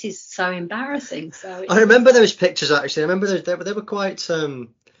qualify, this is so embarrassing. So I remember those pictures, actually. I remember they were quite they're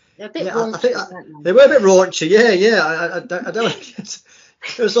a bit raunchy, I think they were a bit raunchy. Yeah. I don't.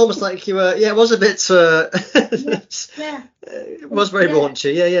 It was almost like you were. Yeah, it was a bit. It was very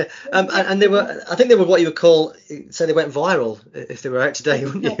raunchy. Yeah. And they were. I think they were what you would call. Say they went viral if they were out today,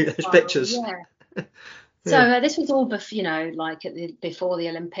 wouldn't you? Those pictures. Yeah. So this was all before the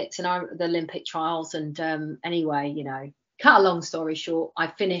Olympics and the Olympic trials. And anyway, cut a long story short, I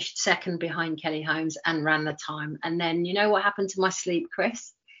finished second behind Kelly Holmes and ran the time. And then you know what happened to my sleep,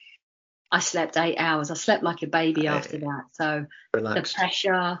 Chris? I slept 8 hours. I slept like a baby after that. So relaxed. The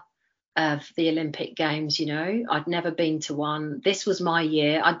pressure of the Olympic Games, I'd never been to one. This was my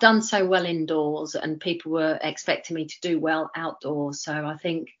year. I'd done so well indoors, and people were expecting me to do well outdoors. So I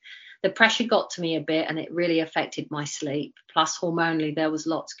think the pressure got to me a bit, and it really affected my sleep. Plus, hormonally, there was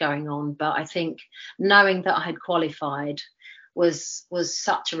lots going on. But I think knowing that I had qualified was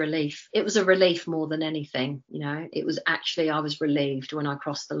such a relief. It was a relief more than anything. It was actually, I was relieved when I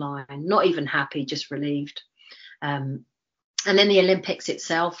crossed the line. Not even happy, just relieved. And then the Olympics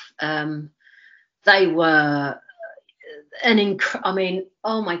itself, they were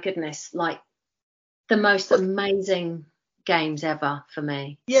oh my goodness, like the most amazing games ever for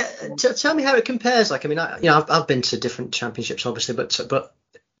me. Yeah, tell me how it compares. Like, I've been to different championships, obviously, but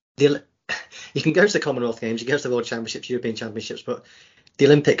you can go to the Commonwealth Games, you go to the World Championships, European Championships, but the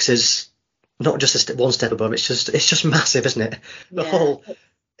Olympics is not just one step above. It's just massive, isn't it?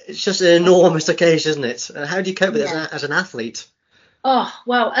 It's just an enormous occasion, isn't it? How do you cope with it as an athlete? Oh,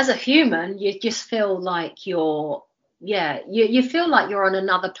 well, as a human, you just feel like you feel like you're on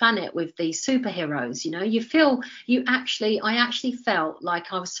another planet with these superheroes. I actually felt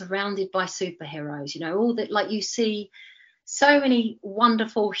like I was surrounded by superheroes. All that, like, you see so many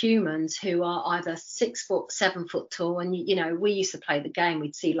wonderful humans who are either 6 foot, 7 foot tall, and we used to play the game.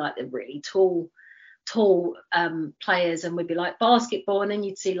 We'd see like the really tall players, and we'd be like basketball, and then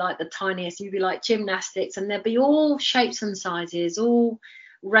you'd see like the tiniest, you'd be like gymnastics, and there'd be all shapes and sizes, all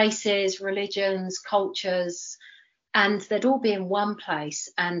races, religions, cultures, and they'd all be in one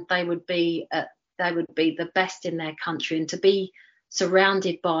place, and they would be the best in their country, and to be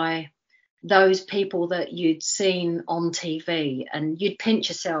surrounded by those people that you'd seen on TV, and you'd pinch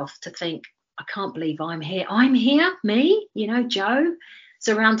yourself to think, I can't believe I'm here, me, Joe,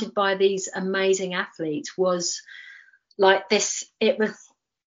 surrounded by these amazing athletes, was like this. It was,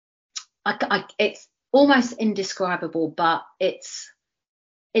 it's almost indescribable, but it's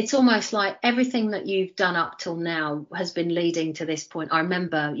almost like everything that you've done up till now has been leading to this point. I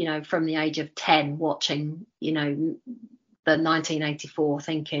remember, from the age of 10 watching, the 1984,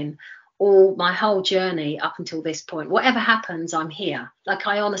 thinking, my whole journey up until this point, whatever happens, I'm here. Like,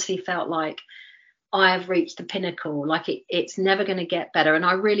 I honestly felt like I have reached the pinnacle. Like, it's never going to get better. And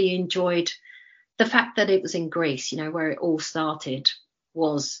I really enjoyed the fact that it was in Greece, where it all started,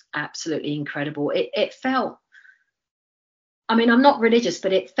 was absolutely incredible. It felt, I'm not religious,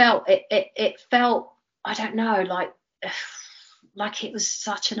 but it felt, I don't know, like like it was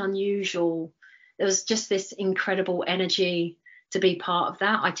such an unusual, there was just this incredible energy to be part of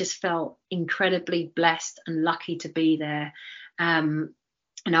that. I just felt incredibly blessed and lucky to be there. And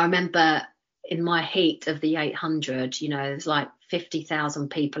I remember in my heat of the 800, you know, there's like 50,000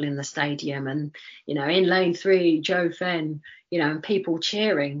 people in the stadium, and, you know, in lane 3, Joe Fenn, you know, and people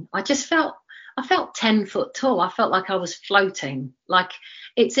cheering. I felt 10 foot tall. I felt like I was floating. Like,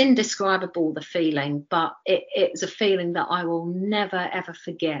 it's indescribable, the feeling, but it was a feeling that I will never, ever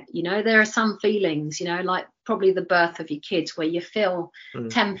forget. You know, there are some feelings, you know, like probably the birth of your kids, where you feel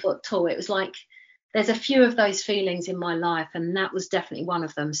 10 foot tall. It was like, there's a few of those feelings in my life, and that was definitely one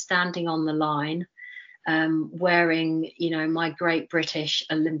of them, standing on the line, wearing, you know, my Great British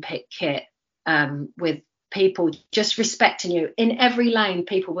Olympic kit, with people just respecting you. In every lane,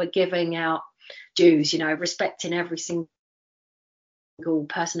 people were giving out dues, you know, respecting every single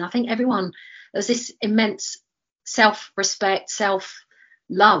person. I think everyone, there's this immense self-respect,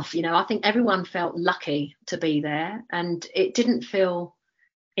 self-love, you know. I think everyone felt lucky to be there, and it didn't feel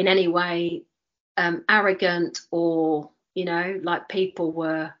in any way arrogant, or, you know, like people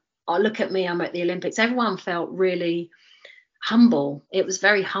were, oh, look at me, I'm at the Olympics. Everyone felt really humble. It was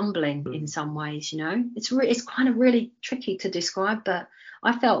very humbling in some ways, you know. It's kind of really tricky to describe, but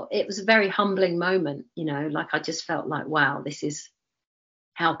I felt it was a very humbling moment, you know. Like, I just felt like, wow, this is,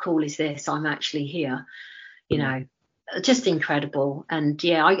 how cool is this? I'm actually here, you know. Just incredible. And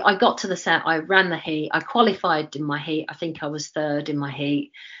yeah, I got to the set, I ran the heat, I qualified in my heat. I think I was third in my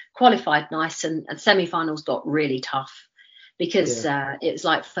heat, qualified nice, and semi-finals got really tough, because it was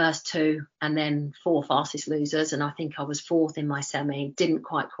like first 2 and then 4 fastest losers, and I think I was 4th in my semi, didn't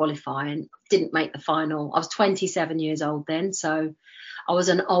quite qualify and didn't make the final. I was 27 years old then, so I was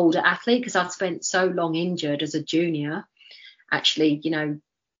an older athlete, because I'd spent so long injured as a junior. Actually, you know,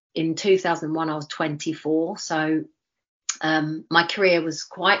 in 2001 I was 24, so my career was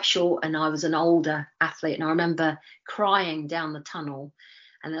quite short, and I was an older athlete. And I remember crying down the tunnel,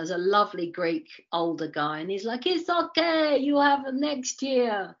 and there was a lovely Greek older guy, and he's like, it's okay, you have it next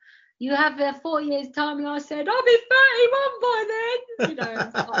year, you have 4 years time. And I said, I'll be 31 by then, you know. And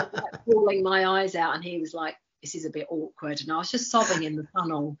I was like bawling my eyes out, and he was like, this is a bit awkward. And I was just sobbing in the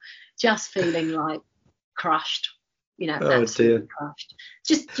tunnel, just feeling like crushed, you know. Absolutely crushed.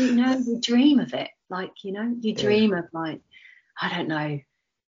 Just, you know, you dream of it, like, you know, you dream of, like, I don't know,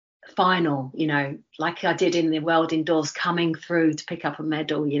 final, you know, like I did in the world indoors, coming through to pick up a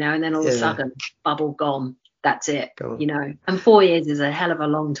medal, you know, and then all of a sudden, bubble gone, that's it, you know. And 4 years is a hell of a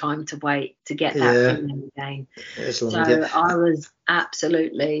long time to wait to get that feeling again. So I was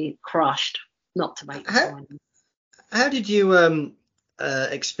absolutely crushed not to make the final. How did you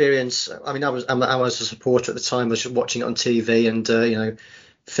experience, I mean, I was a supporter at the time, I was watching it on TV, and you know,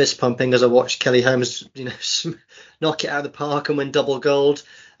 fist pumping as I watched Kelly Holmes, you know, knock it out of the park and win double gold.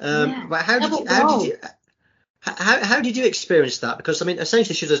 But how did you experience that? Because, I mean,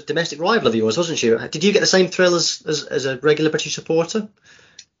 essentially she was a domestic rival of yours, wasn't she? Did you get the same thrill as a regular British supporter?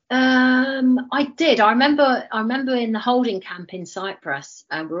 I did. I remember in the holding camp in Cyprus,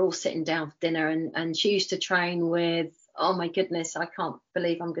 we're all sitting down for dinner, and she used to train with, oh my goodness, I can't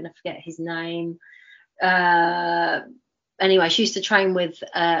believe I'm going to forget his name. Anyway, she used to train with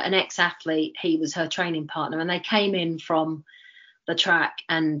an ex-athlete. He was her training partner, and they came in from the track,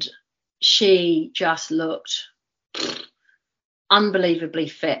 and she just looked unbelievably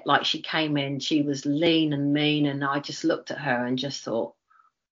fit. Like, she came in, she was lean and mean, and I just looked at her and just thought,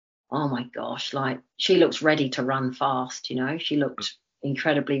 oh my gosh, like, she looks ready to run fast, you know. She looked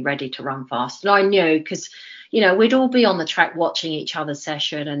incredibly ready to run fast. And I knew, because, you know, we'd all be on the track watching each other's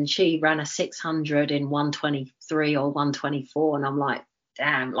session, and she ran a 600 in 123 or 124, and I'm like,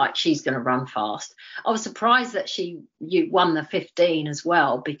 damn, like, she's going to run fast. I was surprised that you won the 15 as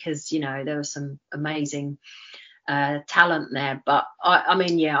well, because, you know, there was some amazing talent there. But I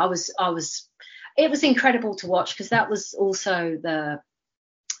mean, yeah, it was incredible to watch, because that was also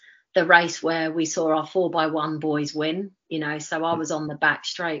the race where we saw our 4x1 boys win, you know. So I was on the back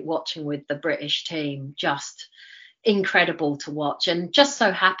straight watching with the British team. Just incredible to watch, and just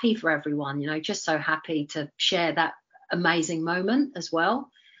so happy for everyone, you know, just so happy to share that amazing moment as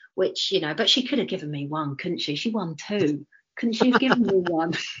well, which, you know, but she could have given me one, couldn't she? She won 2. Couldn't she have given me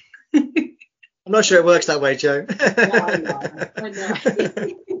one? I'm not sure it works that way, Joe. I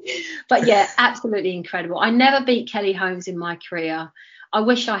know. But yeah, absolutely incredible. I never beat Kelly Holmes in my career. I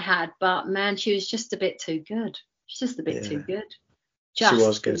wish I had, but man, she was just a bit too good. She's just a bit too good. She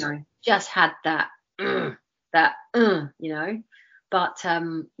was good. You know, just had that, you know. But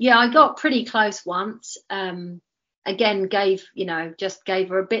yeah, I got pretty close once. Again, gave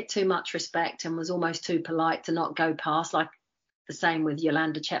her a bit too much respect, and was almost too polite to not go past. Like, the same with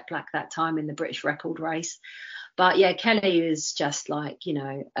Yolanda Cheplak that time in the British record race. But yeah, Kelly is just like,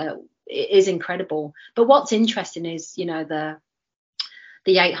 it is incredible. But what's interesting is, the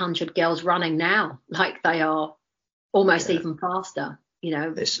 800 girls running now, like they are almost even faster.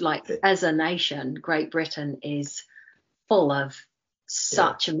 As a nation, Great Britain is full of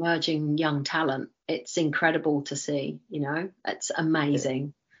such emerging young talent. It's incredible to see, it's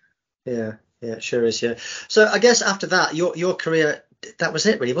amazing. Yeah, it sure is. Yeah. So I guess after that, your career, that was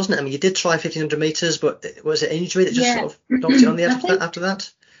it really, wasn't it? I mean, you did try 1500 meters, but was it injury that just sort of knocked you on the head after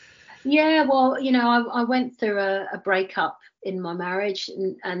that? Yeah, well, I went through a breakup in my marriage,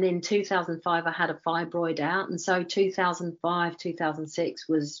 and in 2005 I had a fibroid out, and so 2005, 2006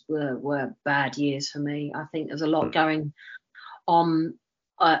 were bad years for me. I think there's a lot going on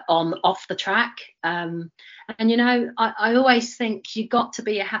off the track, and I always think you've got to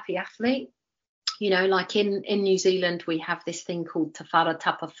be a happy athlete. Like in New Zealand we have this thing called Te Whara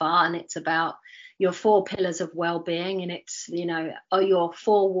Tapawha, and it's about your 4 pillars of well-being, and it's are your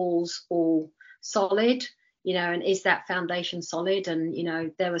 4 walls all solid, and is that foundation solid? And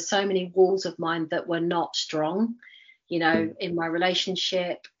there were so many walls of mine that were not strong, in my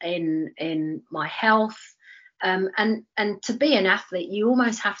relationship, in my health, and to be an athlete you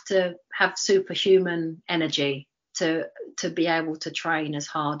almost have to have superhuman energy to be able to train as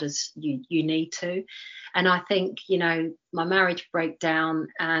hard as you need to. And I think my marriage breakdown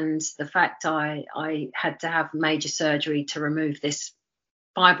and the fact I had to have major surgery to remove this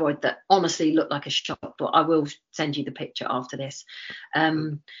fibroid that honestly looked like a shock, but I will send you the picture after this,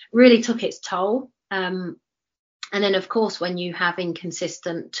 really took its toll. And then of course when you have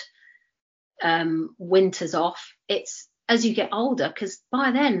inconsistent winters off, it's as you get older, because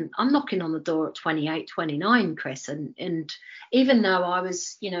by then I'm knocking on the door at 28, 29, Chris, and even though I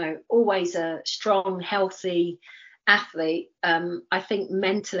was always a strong, healthy athlete, I think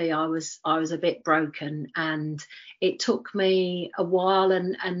mentally I was a bit broken, and it took me a while,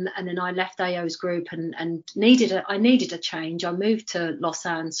 and then I left AO's group and I needed a change. I moved to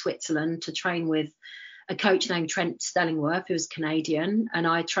Lausanne, Switzerland, to train with a coach named Trent Stellingworth, who was Canadian, and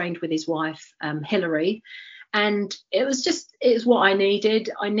I trained with his wife Hilary, and it was what I needed.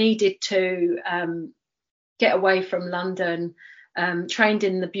 I needed to get away from London. Trained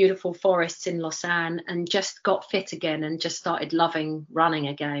in the beautiful forests in Lausanne, and just got fit again and just started loving running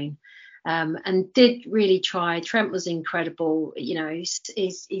again, and did really try. Trent was incredible.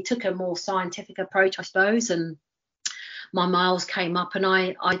 He took a more scientific approach, I suppose, and my miles came up, and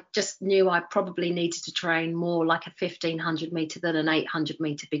I just knew I probably needed to train more like a 1500 meter than an 800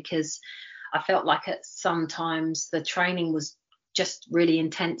 meter, because I felt like sometimes the training was just really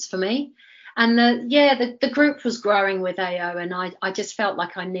intense for me. And the group was growing with AO, and I just felt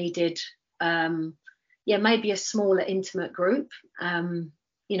like I needed maybe a smaller intimate group. There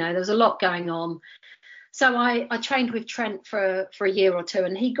was a lot going on. So I trained with Trent for a year or two,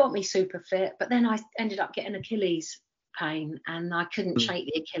 and he got me super fit, but then I ended up getting Achilles pain, and I couldn't shake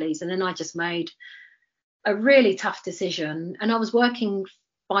the Achilles. And then I just made a really tough decision, and I was working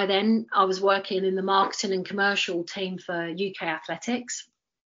in the marketing and commercial team for UK Athletics.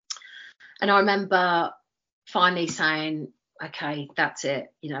 And I remember finally saying, okay, that's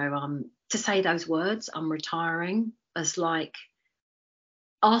it. To say those words, I'm retiring, as like,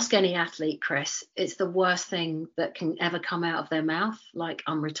 ask any athlete, Chris, it's the worst thing that can ever come out of their mouth. Like,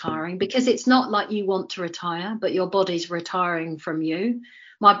 I'm retiring, because it's not like you want to retire, but your body's retiring from you.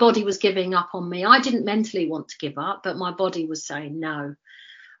 My body was giving up on me. I didn't mentally want to give up, but my body was saying, no,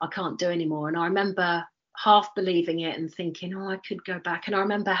 I can't do anymore. And I remember half believing it and thinking, I could go back. And I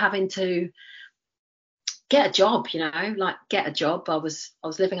remember having to get a job, get a job. I was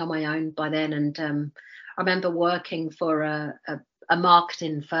living on my own by then, and I remember working for a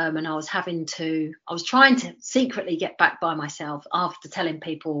marketing firm, and I was trying to secretly get back by myself after telling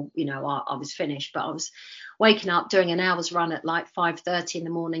people, I was finished. But I was waking up, doing an hour's run at like 5:30 in the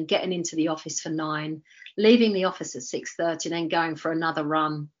morning, getting into the office for 9, leaving the office at 6:30, and then going for another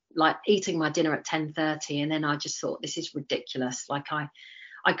run, like eating my dinner at 10:30. And then I just thought, this is ridiculous. Like,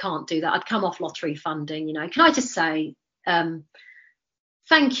 I can't do that. I'd come off lottery funding. Can I just say,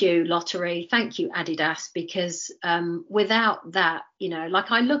 thank you, lottery, thank you, Adidas, because without that,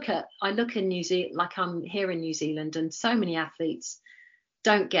 like I look in New Zealand, like I'm here in New Zealand, and so many athletes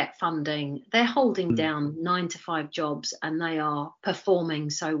don't get funding. They're holding down 9-to-5 jobs, and they are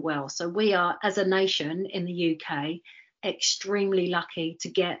performing so well. So we are, as a nation in the UK, extremely lucky to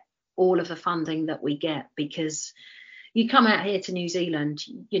get all of the funding that we get, because you come out here to New Zealand,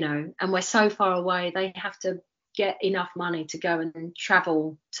 and we're so far away. They have to get enough money to go and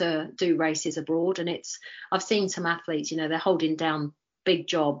travel to do races abroad. And I've seen some athletes, they're holding down big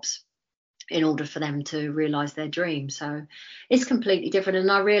jobs in order for them to realize their dream. So it's completely different. And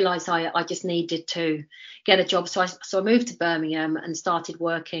I realized I just needed to get a job. So I moved to Birmingham and started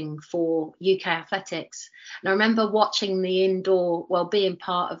working for UK Athletics. And I remember watching being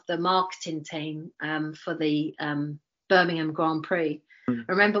part of the marketing team for the Birmingham Grand Prix. I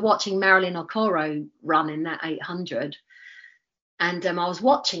remember watching Marilyn Okoro run in that 800. And I was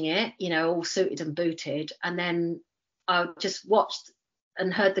watching it, all suited and booted. And then I just watched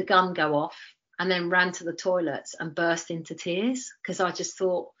and heard the gun go off, and then ran to the toilets and burst into tears, because I just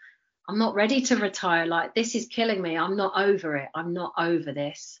thought, I'm not ready to retire. Like, this is killing me. I'm not over it. I'm not over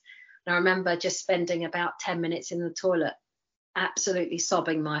this. And I remember just spending about 10 minutes in the toilet, absolutely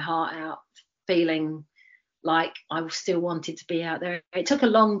sobbing my heart out, feeling like I still wanted to be out there. It took a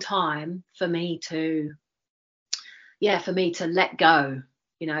long time for me to let go,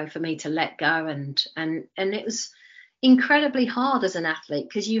 and it was incredibly hard as an athlete,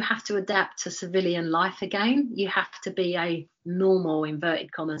 because you have to adapt to civilian life again. You have to be a normal,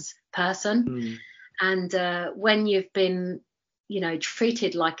 inverted commas, person. And when you've been,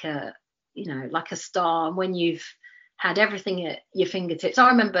 treated like a star, and when you've had everything at your fingertips. I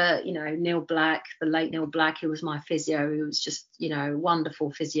remember, Neil Black, the late Neil Black, who was my physio, who was just,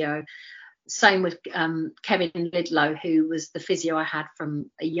 wonderful physio. Same with Kevin Lidlow, who was the physio I had from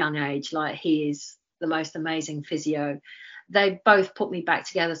a young age. Like, he is the most amazing physio. They both put me back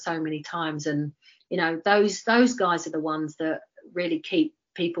together so many times, and those guys are the ones that really keep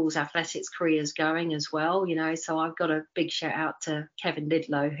people's athletics careers going as well. So I've got a big shout out to Kevin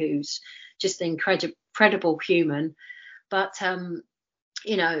Lidlow, who's just an incredible human. But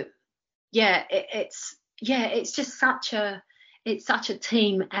it's just such a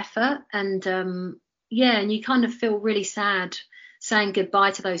team effort, and and you kind of feel really sad saying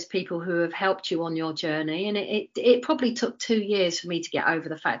goodbye to those people who have helped you on your journey. And it probably took 2 years for me to get over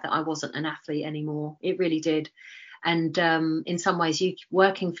the fact that I wasn't an athlete anymore. It really did. And in some ways,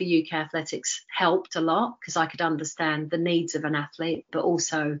 working for UK Athletics helped a lot, because I could understand the needs of an athlete, but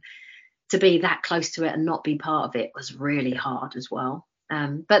also to be that close to it and not be part of it was really hard as well.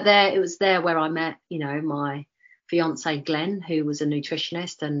 But it was there where I met, my fiance Glenn, who was a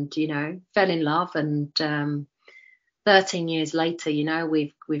nutritionist, and fell in love. And 13 years later,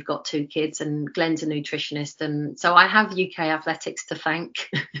 we've got 2 kids, and Glenn's a nutritionist, and so I have UK Athletics to thank.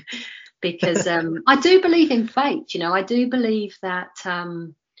 Because I do believe in fate. I do believe that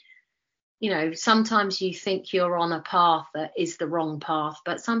sometimes you think you're on a path that is the wrong path,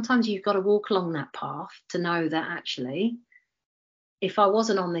 but sometimes you've got to walk along that path to know that actually, if I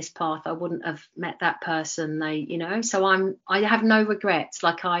wasn't on this path, I wouldn't have met that person. So I have no regrets.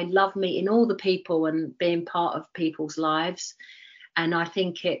 Like, I love meeting all the people and being part of people's lives. And I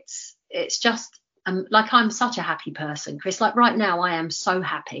think it's just like, I'm such a happy person, Chris. Like, right now, I am so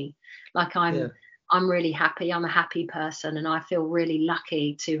happy. Like, I'm really happy. I'm a happy person, and I feel really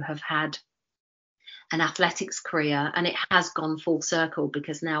lucky to have had an athletics career, and it has gone full circle,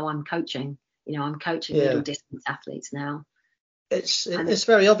 because now I'm coaching. I'm coaching middle distance athletes now. It's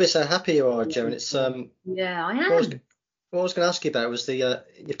very obvious how happy you are, Jo, and it's I am. What I was going to ask you about was you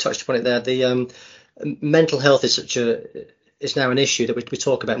touched upon it there. The mental health is now an issue that we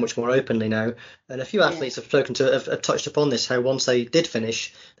talk about much more openly now, and a few athletes have spoken to have touched upon this. How once they did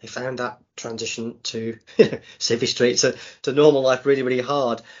finish, they found that transition to civvy street to normal life really, really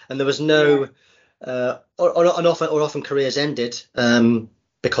hard, and there was no often careers ended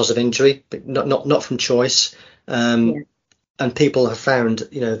because of injury, but not from choice. And people have found,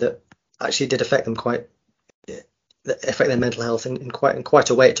 that actually did affect them affect their mental health in quite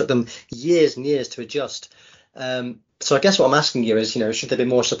a way. It took them years and years to adjust. So I guess what I'm asking you is, should there be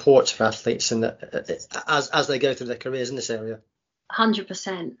more support for athletes as they go through their careers in this area?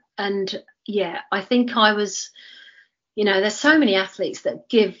 100%. And I think I was, there's so many athletes that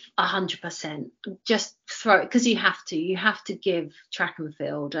give 100%, just throw it, because you have to give track and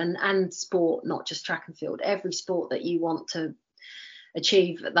field and sport, not just track and field, every sport that you want to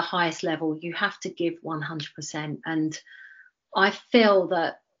achieve at the highest level, you have to give 100%. And I feel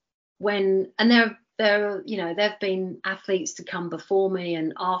that there've been athletes to come before me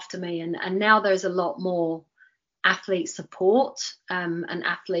and after me, and now there's a lot more athlete support, and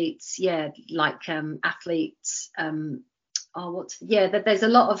athletes, there's a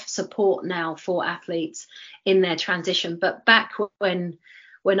lot of support now for athletes in their transition. But back when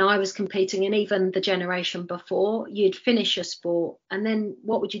I was competing, and even the generation before, you'd finish your sport, and then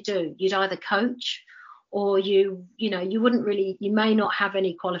what would you do? You'd either coach, or you may not have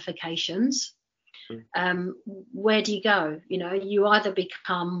any qualifications. where do you go? You know, you either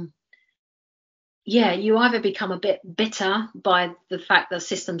become a bit bitter by the fact that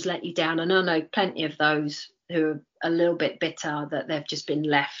systems let you down. And I know plenty of those who are a little bit bitter that they've just been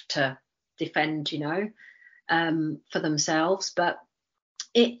left to defend, you know, for themselves. But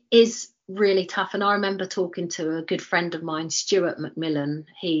it is really tough. And I remember talking to a good friend of mine, Stuart McMillan.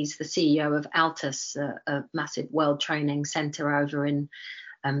 He's the CEO of Altus, a massive world training centre over in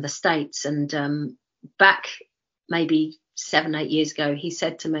the States. And back maybe 7-8 years ago, he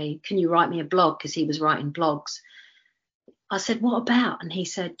said to me, can you write me a blog? Because he was writing blogs. I said, what about? And he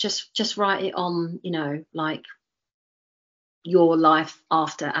said, just write it on, you know, like your life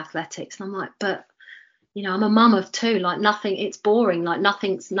after athletics. And I'm like, but, you know, I'm a mum of 2, like nothing, it's boring, like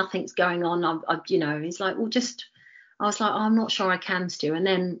nothing's going on. You know, he's like, well, I was like, oh, I'm not sure I can, Stu. And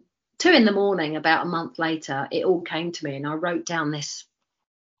then 2 a.m, about a month later, it all came to me, and I wrote down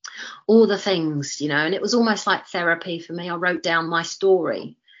all the things, you know, and it was almost like therapy for me. I wrote down my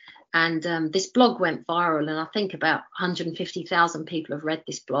story, and this blog went viral, and I think about 150,000 people have read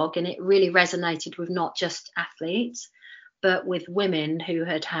this blog, and it really resonated with not just athletes, but with women who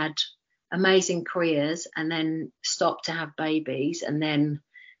had had amazing careers and then stopped to have babies and then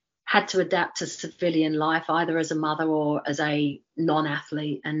had to adapt to civilian life, either as a mother or as a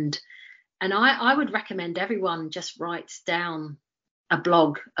non-athlete. And I would recommend everyone just writes down a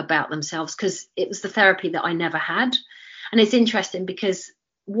blog about themselves, because it was the therapy that I never had. And it's interesting because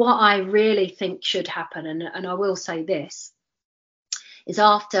what I really think should happen, and I will say this, is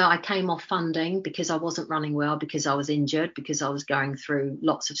after I came off funding because I wasn't running well, because I was injured, because I was going through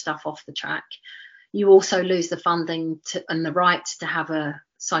lots of stuff off the track, you also lose the funding and the right to have a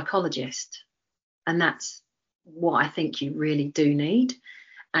psychologist. And that's what I think you really do need.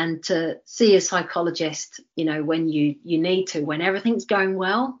 And to see a psychologist, you know, when you need to, when everything's going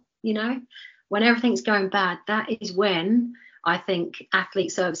well, you know, when everything's going bad, that is when I think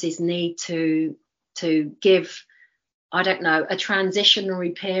athlete services need to give, I don't know, a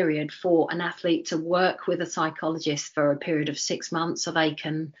transitionary period for an athlete to work with a psychologist for a period of 6 months, so they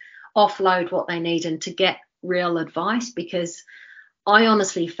can offload what they need and to get real advice. Because I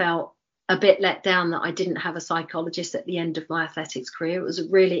honestly felt a bit let down that I didn't have a psychologist at the end of my athletics career. It was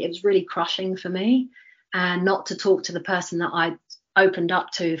really crushing for me, and not to talk to the person that I opened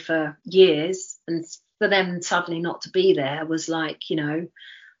up to for years, and for them suddenly not to be there was like, you know,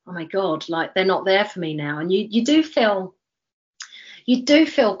 oh my God, like they're not there for me now. And you do feel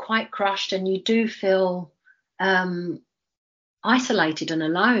quite crushed, and you do feel isolated and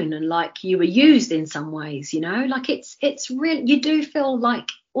alone, and like you were used in some ways, you know, like it's really, you do feel like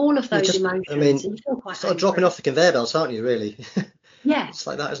all of those emotions. I mean, you feel quite sort of dropping off the conveyor belts, aren't you, really? Yeah. It's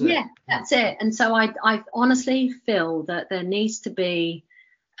like that, isn't it? Yeah, that's it. And so I honestly feel that there needs to be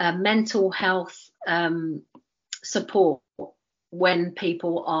a mental health support when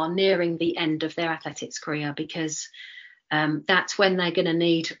people are nearing the end of their athletics career, because that's when they're going to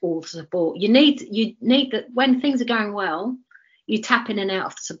need all the support. You need that when things are going well, you tap in and out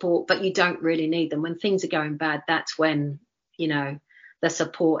of the support, but you don't really need them. When things are going bad, that's when, you know, the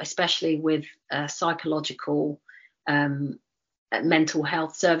support, especially with psychological mental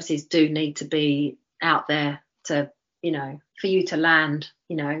health services, do need to be out there to, you know, for you to land,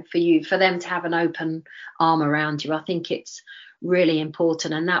 you know, for them to have an open arm around you. I think it's really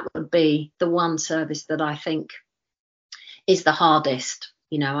important, and that would be the one service that I think is the hardest.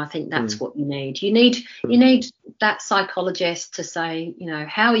 You know, I think that's what you need. You need that psychologist to say, you know,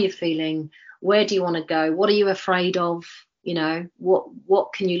 how are you feeling? Where do you want to go? What are you afraid of? You know,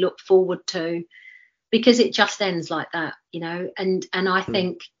 what can you look forward to? Because it just ends like that, you know. And I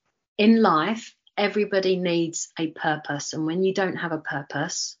think in life, everybody needs a purpose. And when you don't have a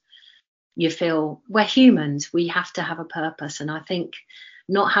purpose, you feel, we're humans, we have to have a purpose. And I think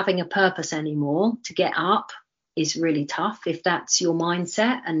not having a purpose anymore to get up is really tough if that's your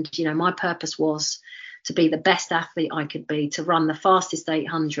mindset. And, you know, my purpose was to be the best athlete I could be, to run the fastest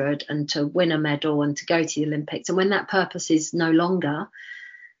 800 and to win a medal and to go to the Olympics. And when that purpose is no longer,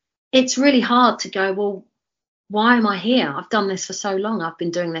 it's really hard to go, well, why am I here? I've done this for so long. I've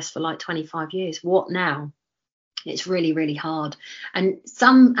been doing this for like 25 years. What now? It's really, really hard. And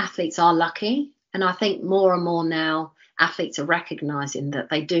some athletes are lucky. And I think more and more now athletes are recognizing that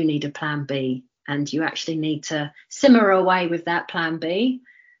they do need a plan B, and you actually need to simmer away with that plan B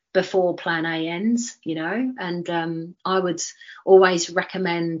before plan A ends, you know. And I would always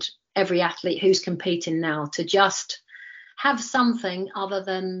recommend every athlete who's competing now to just have something other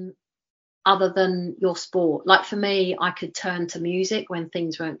than your sport. Like for me, I could turn to music when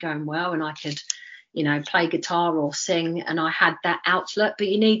things weren't going well, and I could, play guitar or sing, and I had that outlet. But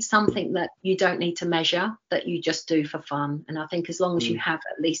you need something that you don't need to measure, that you just do for fun. And I think as long as you have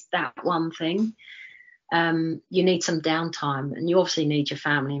at least that one thing, you need some downtime, and you obviously need your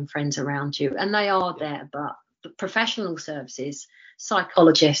family and friends around you, and they are there. But the professional services,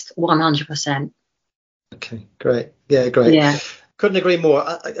 psychologist, 100%. Okay, great. Yeah, great. Yeah. Couldn't agree more.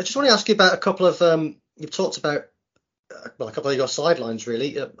 I just want to ask you about a couple of, you've talked about, a couple of your sidelines,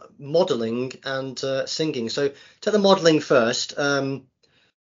 really, modelling and singing. So take the modelling first.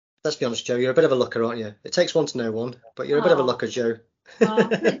 Let's be honest, Joe, you're a bit of a looker, aren't you? It takes one to know one, but you're a bit of a looker, Joe.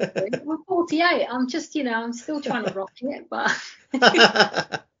 I'm 48. I'm just, I'm still trying to rock it, but.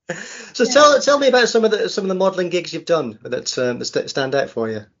 So tell me about some of the modelling gigs you've done that stand out for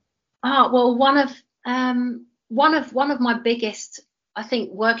you. Well, one of my biggest, I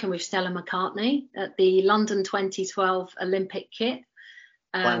think, working with Stella McCartney at the London 2012 Olympic kit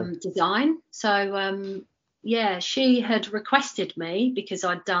design. So she had requested me because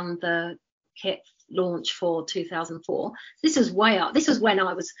I'd done the kit launch for 2004. This was way up. This was when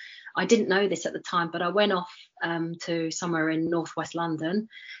I didn't know this at the time, but I went off to somewhere in northwest London,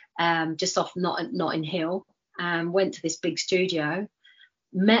 just off Notting Hill, went to this big studio,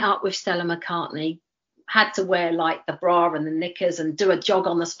 met up with Stella McCartney, had to wear like the bra and the knickers and do a jog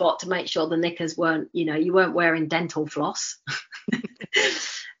on the spot to make sure the knickers weren't, you weren't wearing dental floss.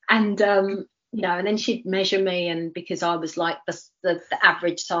 And and then she'd measure me, and because I was like the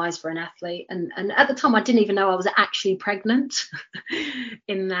average size for an athlete, and at the time I didn't even know I was actually pregnant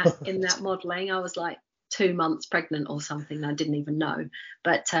in that modelling. I was like 2 months pregnant or something. I didn't even know.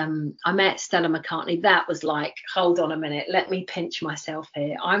 But I met Stella McCartney. That was like, hold on a minute, let me pinch myself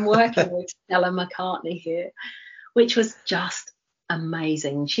here. I'm working with Stella McCartney here, which was just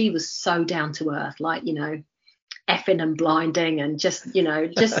amazing. She was so down to earth, like, effing and blinding, and just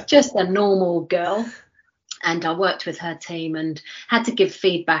a normal girl. And I worked with her team and had to give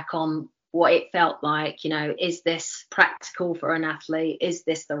feedback on what it felt like, is this practical for an athlete? Is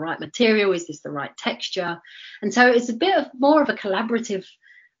this the right material? Is this the right texture? And so it's a bit more of a collaborative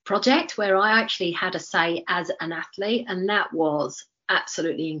project where I actually had a say as an athlete, and that was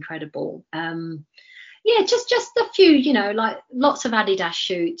absolutely incredible. Just a few, like lots of Adidas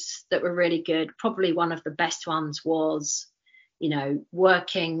shoots that were really good. Probably one of the best ones was,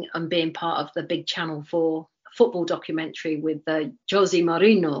 working and being part of the big Channel 4 football documentary with Jose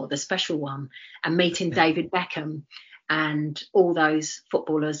Mourinho, the special one, and meeting David Beckham and all those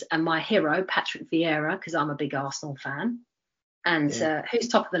footballers, and my hero, Patrick Vieira, because I'm a big Arsenal fan. And who's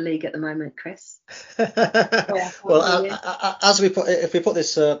top of the league at the moment, Chris? Well, if we put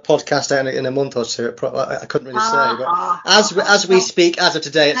this podcast out in a month or two, I couldn't really say. But as we speak, as of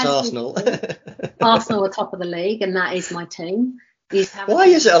today, it's Arsenal. Arsenal are top of the league, and that is my team. Why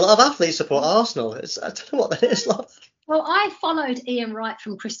is it a lot of athletes support Arsenal? I don't know what that is like. Well, I followed Ian Wright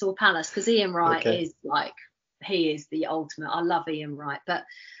from Crystal Palace because Ian Wright is like, he is the ultimate. I love Ian Wright, but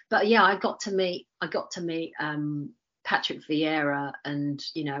yeah, I got to meet Patrick Vieira and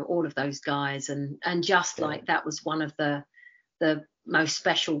all of those guys, and just like that was one of the most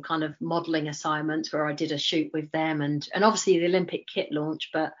special kind of modelling assignments where I did a shoot with them, and obviously the Olympic kit launch.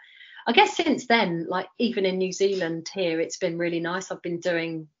 But I guess since then, like even in New Zealand here, it's been really nice. I've been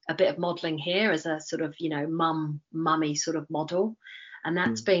doing a bit of modelling here as a sort of mummy sort of model, and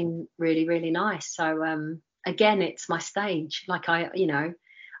that's been really, really nice. So again, it's my stage. Like I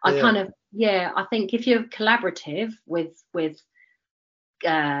think if you're collaborative with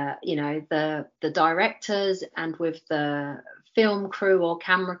the directors and with the film crew or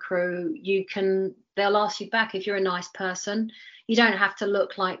camera crew, they'll ask you back if you're a nice person. You don't have to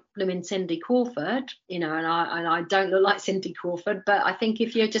look like blooming Cindy Crawford, and I don't look like Cindy Crawford, but I think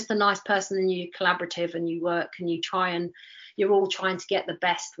if you're just a nice person and you're collaborative and you work and you're all trying to get the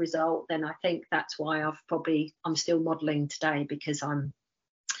best result, then I think that's why I'm still modelling today, because I'm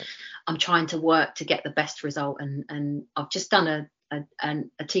trying to work to get the best result, and I've just done a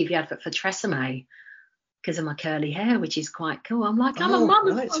TV advert for Tresemme because of my curly hair, which is quite cool. I'm like, I'm a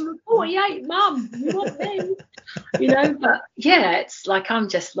mum, right. I'm a 48 mum, you want me? But yeah, it's like I'm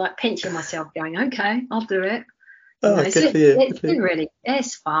just like pinching myself going, okay, I'll do it. Good for you. It's been really,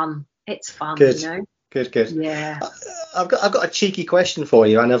 it's fun. It's fun, Good. Good. Yeah. I've got a cheeky question for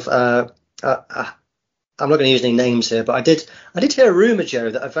you, and I'm not going to use any names here, but I did hear a rumour,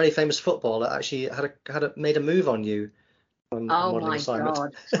 Joe, that a very famous footballer actually had made a move on you. Oh my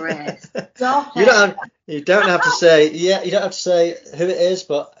God, Chris! You don't have to say. Yeah, you don't have to say who it is,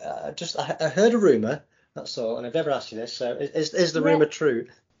 but I heard a rumour. That's all, and I've never asked you this. So is the rumour true?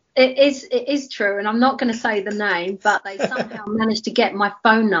 It is true, and I'm not going to say the name, but they somehow managed to get my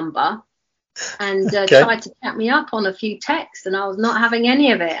phone number and Okay. tried to chat me up on a few texts, and I was not having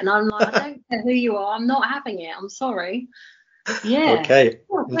any of it. And I'm like, I don't care who you are, I'm not having it. I'm sorry. Yeah. Okay.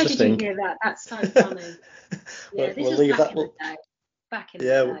 Oh, where did Interesting. you hear that? That's so funny. Yeah, this We'll was leave back that. in the day. Back in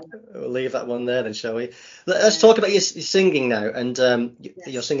Yeah, the day. we'll leave that one there then, shall we? Let's talk about your singing now and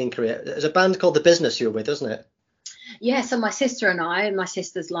your singing career. There's a band called The Business you were with, isn't it? Yeah, so my sister and my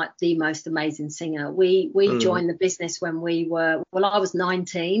sister's like the most amazing singer. We joined The Business when we were, well, I was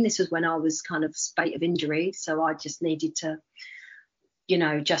 19. This was when I was kind of spate of injury, so I just needed to,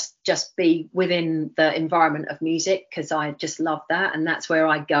 just be within the environment of music, because I just love that, and that's where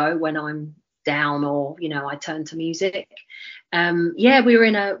I go when I'm down, or I turn to music. We were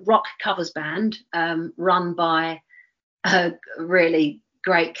in a rock covers band run by a really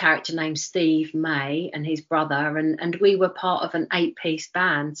great character named Steve May and his brother, and we were part of an 8-piece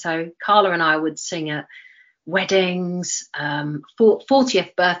band. So Carla and I would sing at weddings,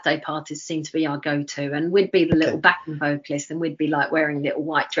 40th birthday parties seemed to be our go-to, and we'd be the little backing vocalist, and we'd be like wearing little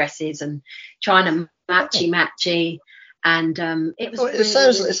white dresses and trying to matchy, and it was.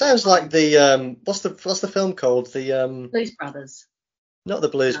 It sounds like the what's the film called? The Blues Brothers. Not the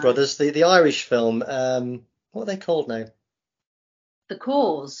Blues Brothers, the Irish film. What are they called now? The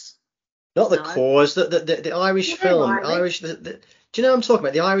Cause. Not the Cause. The Irish film. Irish. Do you know what I'm talking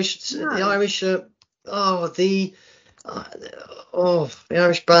about? The Irish. No. The Irish. The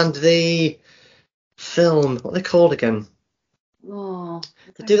Irish band. The film. What are they called again? Oh,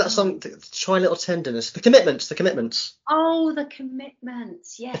 they do that song. Try a Little Tenderness. The Commitments. The Commitments. Oh, The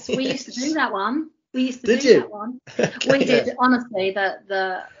Commitments. Yes, we used to do that one. We used to did do you? that one. Okay, We did. Honestly,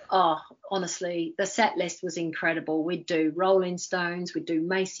 honestly, the set list was incredible. We'd do Rolling Stones, we'd do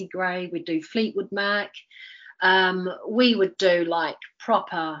Macy Gray, we'd do Fleetwood Mac. We would do like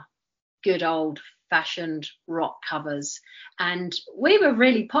proper good old fashioned rock covers, and we were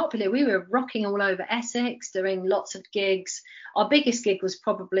really popular. We were rocking all over Essex, doing lots of gigs. Our biggest gig was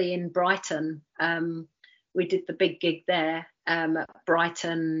probably in Brighton. We did the big gig there at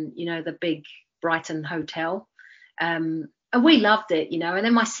Brighton, the big Brighton hotel, and we loved it, and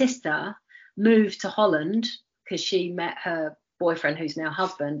then my sister moved to Holland because she met her boyfriend, who's now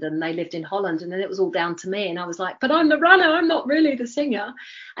husband, and they lived in Holland, and then it was all down to me, and I was like, but I'm the runner, I'm not really the singer.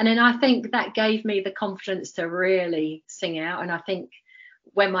 And then I think that gave me the confidence to really sing out, and I think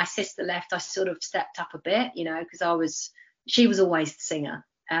when my sister left, I sort of stepped up a bit, because she was always the singer,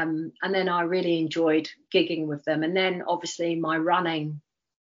 and then I really enjoyed gigging with them. And then obviously my running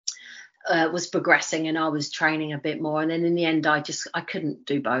was progressing, and I was training a bit more, and then in the end I couldn't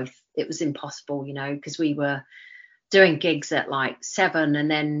do both. It was impossible, because we were doing gigs at like 7, and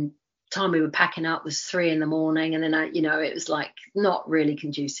then time we were packing up was 3 in the morning, and then it was like not really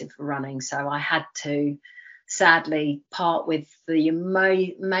conducive for running. So I had to sadly part with the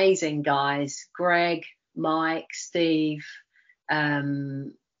amazing guys, Greg, Mike, Steve,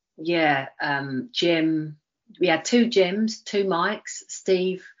 Jim. We had 2 Jims, 2 Mikes,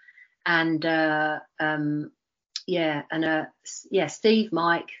 Steve, and Steve,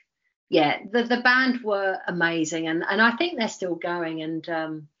 Mike. Yeah, the band were amazing, and I think they're still going,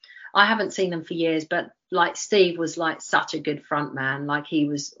 and I haven't seen them for years, but like Steve was like such a good front man. Like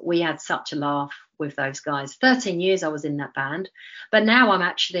we had such a laugh with those guys. 13 years I was in that band, but now I'm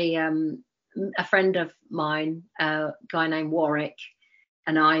actually a friend of mine, a guy named Warwick,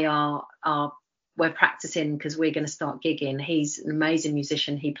 and we're practicing because we're going to start gigging. He's an amazing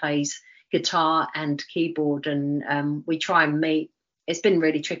musician. He plays guitar and keyboard, and we try and meet. It's been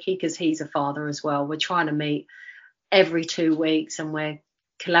really tricky because he's a father as well. We're trying to meet every 2 weeks, and we're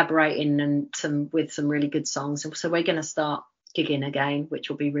collaborating with some really good songs. So we're going to start gigging again, which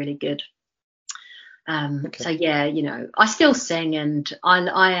will be really good. So yeah, I still sing, and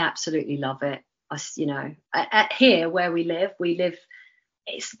I absolutely love it. Here where we live,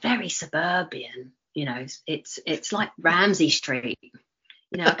 it's very suburban. It's like Ramsey Street.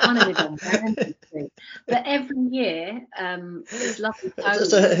 I kind of live on Ramsey Street, but every year it's lovely.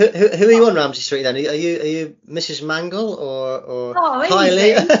 So who are you on Ramsey Street then? Are you Mrs. Mangle or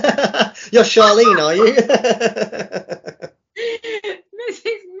Kylie? You're Charlene, are you?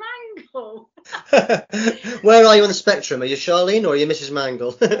 Mrs. Mangle. Where are you on the spectrum? Are you Charlene or are you Mrs.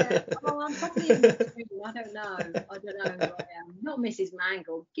 Mangle? I'm probably in between. I don't know who I am. Not Mrs.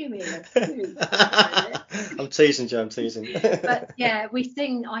 Mangle. Give me a clue. I'm teasing, Joe. I'm teasing. But yeah,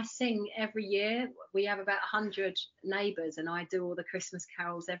 I sing every year. We have about 100 neighbours, and I do all the Christmas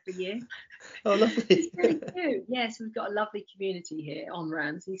carols every year. Oh, lovely. It's really cute. Yes, we've got a lovely community here on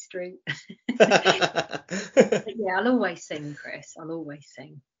Ramsey Street. Yeah, I'll always sing, Chris. I'll always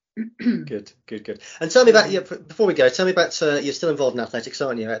sing. Good. And tell me about before we go, tell me about you're still involved in athletics,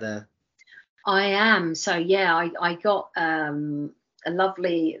 aren't you, out there? I am. So yeah, I got a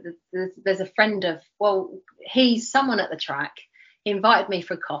lovely. There's a friend of. Well, he's someone at the track. He invited me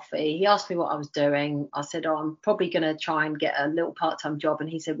for coffee. He asked me what I was doing. I said, "Oh, I'm probably going to try and get a little part-time job." And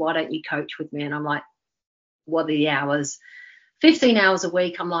he said, "Why don't you coach with me?" And I'm like, "What are the hours?" 15 hours a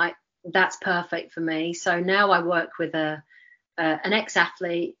week. I'm like, "That's perfect for me." So now I work with an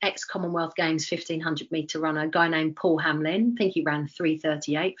ex-athlete, ex-Commonwealth Games 1500 meter runner, a guy named Paul Hamlin. I think he ran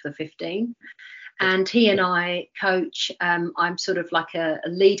 3:38 for the 15. And he and I coach. I'm sort of like a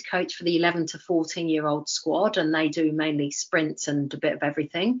lead coach for the 11 to 14-year-old squad, and they do mainly sprints and a bit of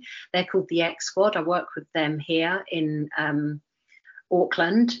everything. They're called the X Squad. I work with them here in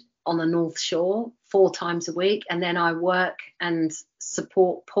Auckland on the North Shore 4 times a week, and then I work and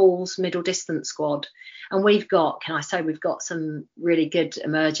support Paul's middle distance squad. And we've got some really good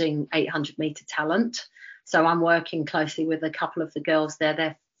emerging 800 meter talent. So I'm working closely with a couple of the girls there.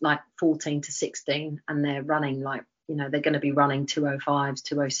 They're like 14 to 16, and they're running they're going to be running 205s,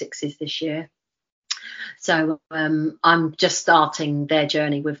 206s this year. So I'm just starting their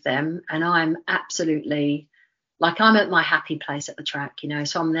journey with them, and I'm absolutely I'm at my happy place at the track,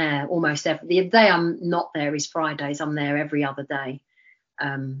 so I'm there almost the day I'm not there is Fridays. I'm there every other day.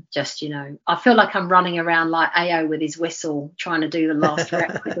 I feel like I'm running around like AO with his whistle trying to do the last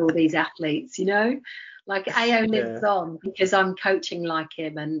rep with all these athletes, like AO lives on because I'm coaching like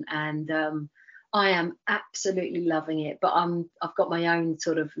him, and I am absolutely loving it. But I've got my own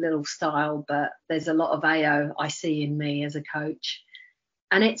sort of little style, but there's a lot of AO I see in me as a coach.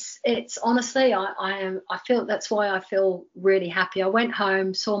 And it's honestly, I feel that's why I feel really happy. I went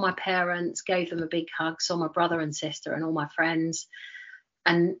home, saw my parents, gave them a big hug, saw my brother and sister and all my friends.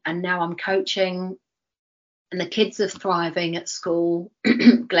 And now I'm coaching, and the kids are thriving at school.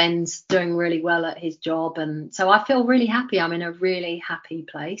 Glenn's doing really well at his job. And so I feel really happy. I'm in a really happy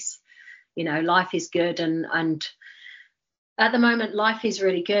place. Life is good. And at the moment, life is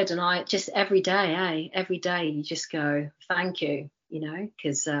really good. And I just every day you just go, thank you,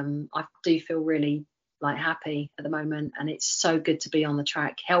 because I do feel really happy at the moment. And it's so good to be on the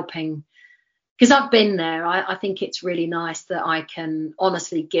track helping. Because I've been there, I think it's really nice that I can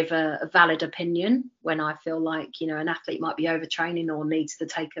honestly give a valid opinion when I feel like, an athlete might be overtraining or needs to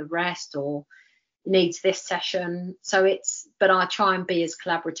take a rest or needs this session. But I try and be as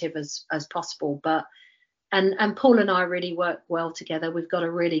collaborative as possible. And Paul and I really work well together. We've got a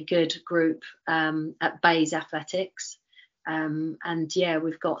really good group at Bays Athletics. And yeah,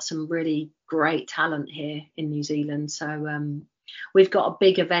 we've got some really great talent here in New Zealand. So we've got a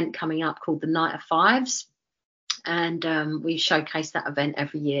big event coming up called the Night of Fives, and we showcase that event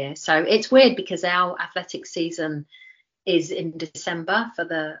every year. So it's weird because our athletic season is in December for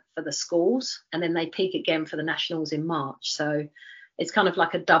the schools, and then they peak again for the nationals in March. So it's kind of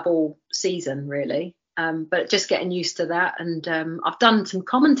like a double season, really. But just getting used to that. And I've done some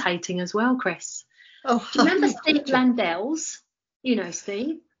commentating as well, Chris. Oh, do you remember Steve Landells?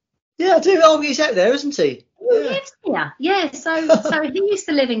 Steve? Yeah, I do. Oh, he's out there, isn't he? He lives here. Yeah, so he used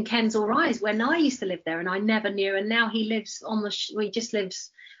to live in Kensal Rise when I used to live there, and I never knew. And now he lives he just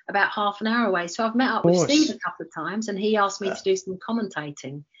lives about half an hour away. So I've met up with Steve a couple of times, and he asked me to do some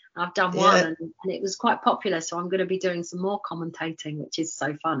commentating. I've done one, and it was quite popular. So I'm going to be doing some more commentating, which is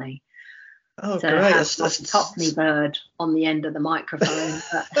so funny. Oh, to great! Have a Cockney bird on the end of the microphone.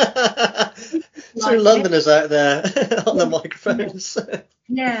 Two Londoners out there on the microphones.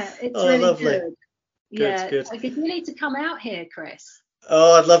 Yeah, it's really lovely. good. Good. So you need to come out here, Chris.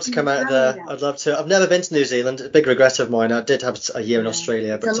 Oh, I'd love to come out there. I'd love to. I've never been to New Zealand. A big regret of mine. I did have a year in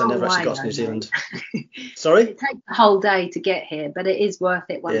Australia, but I never actually got to New Zealand. Sorry? It takes a whole day to get here, but it is worth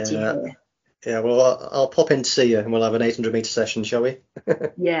it once you're here. Yeah, well, I'll pop in to see you, and we'll have an 800 metre session, shall we?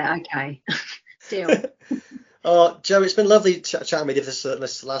 Yeah, okay. Deal. Oh, Joe, it's been lovely chatting with you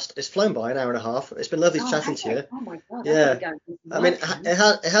this last. It's flown by an hour and a half. It's been lovely chatting to you. Oh my God. Yeah. I mean,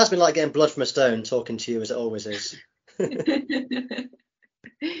 it has been like getting blood from a stone talking to you, as it always is.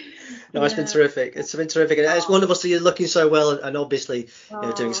 No, it's been terrific. It's been terrific, and it's wonderful to see you looking so well, and obviously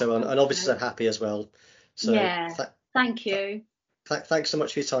doing so well, and obviously so happy as well. So thank you. Thanks so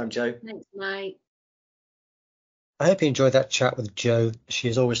much for your time, Joe. Thanks, mate. I hope you enjoyed that chat with Jo. She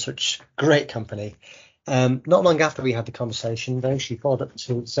is always such great company. Not long after we had the conversation, though, she followed up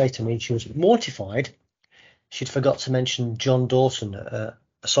to say to me she was mortified she'd forgot to mention John Dawson, a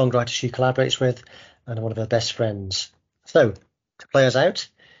songwriter she collaborates with and one of her best friends. So, to play us out,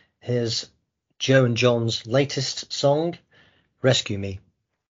 here's Jo and John's latest song, Rescue Me.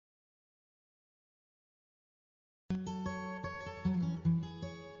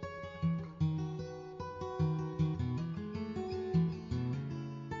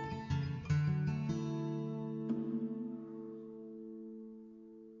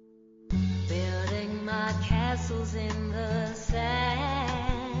 circles in the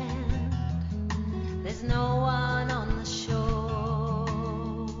sand. There's no one on the shore.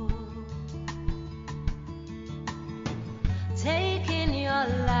 Taking your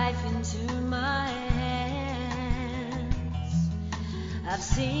life into my hands. I've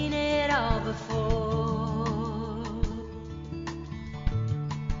seen it all before.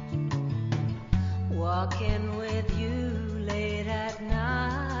 Walking with you late at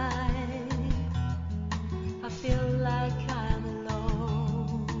night, I feel like I'm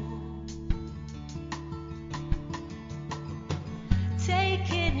alone.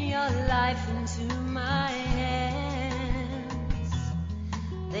 Taking your life into my hands.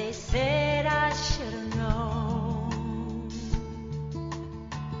 They said I should have known.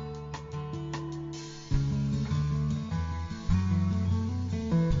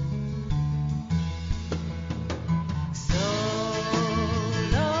 So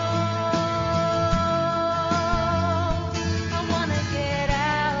long, I wanna get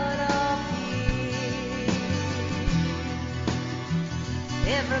out of here.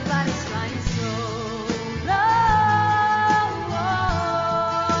 Everybody's flying so low.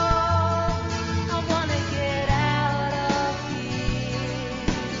 I wanna get out of here.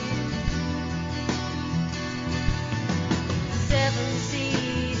 7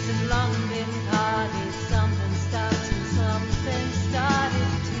 seas have long been parted. Something stopped and something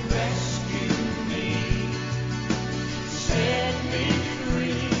started to rescue me, set me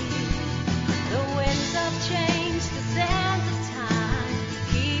free. The winds of change, the sands of time,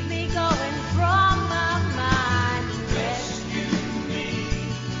 keep me going from my mind. Rescue me,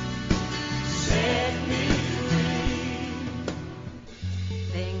 set me free.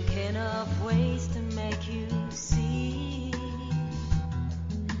 Thinking of ways to make you see.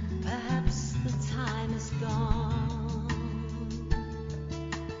 Perhaps the time is gone.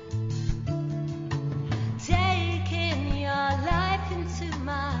 Taking your life into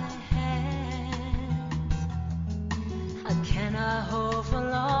my hands. How can I hold for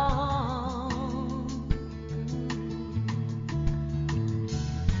long?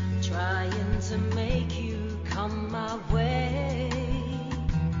 Trying to make you come my way,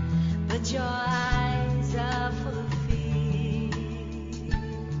 but your eyes are full of fear.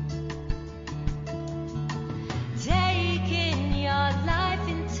 Taking your life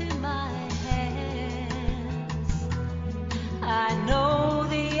into my hands. I know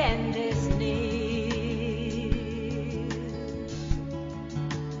the end is near.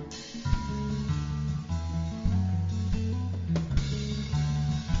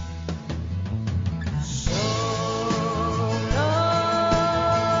 So long,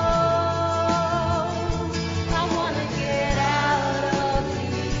 I wanna get out of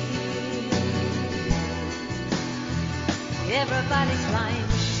here. Everybody's flying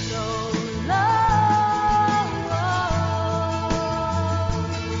so low.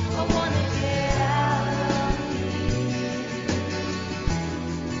 I wanna get out of here.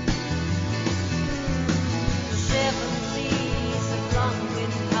 7 seas have long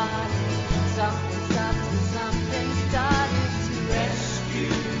been parted. Something stopped and something started to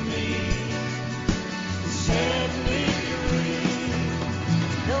rescue me, set me free.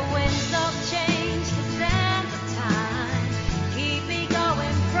 The winds of change, the sands of time, keep me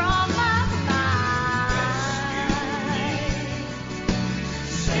going from my mind.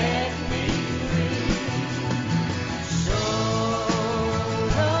 Set me free. So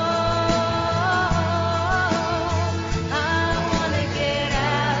long, I wanna get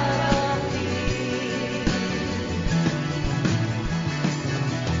out of here.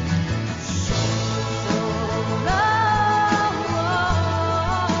 So long,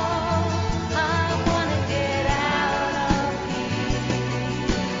 I wanna get out of here.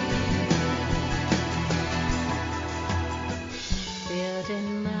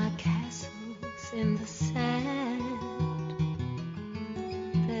 Building my castles in the sand.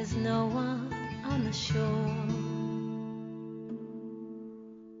 There's no one on the shore.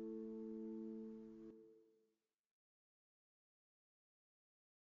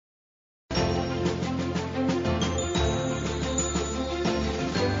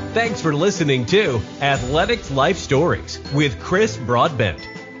 Thanks for listening to Athletics Life Stories with Chris Broadbent.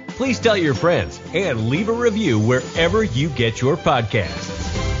 Please tell your friends and leave a review wherever you get your podcasts.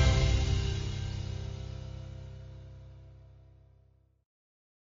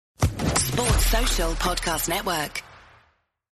 Sports Social Podcast Network.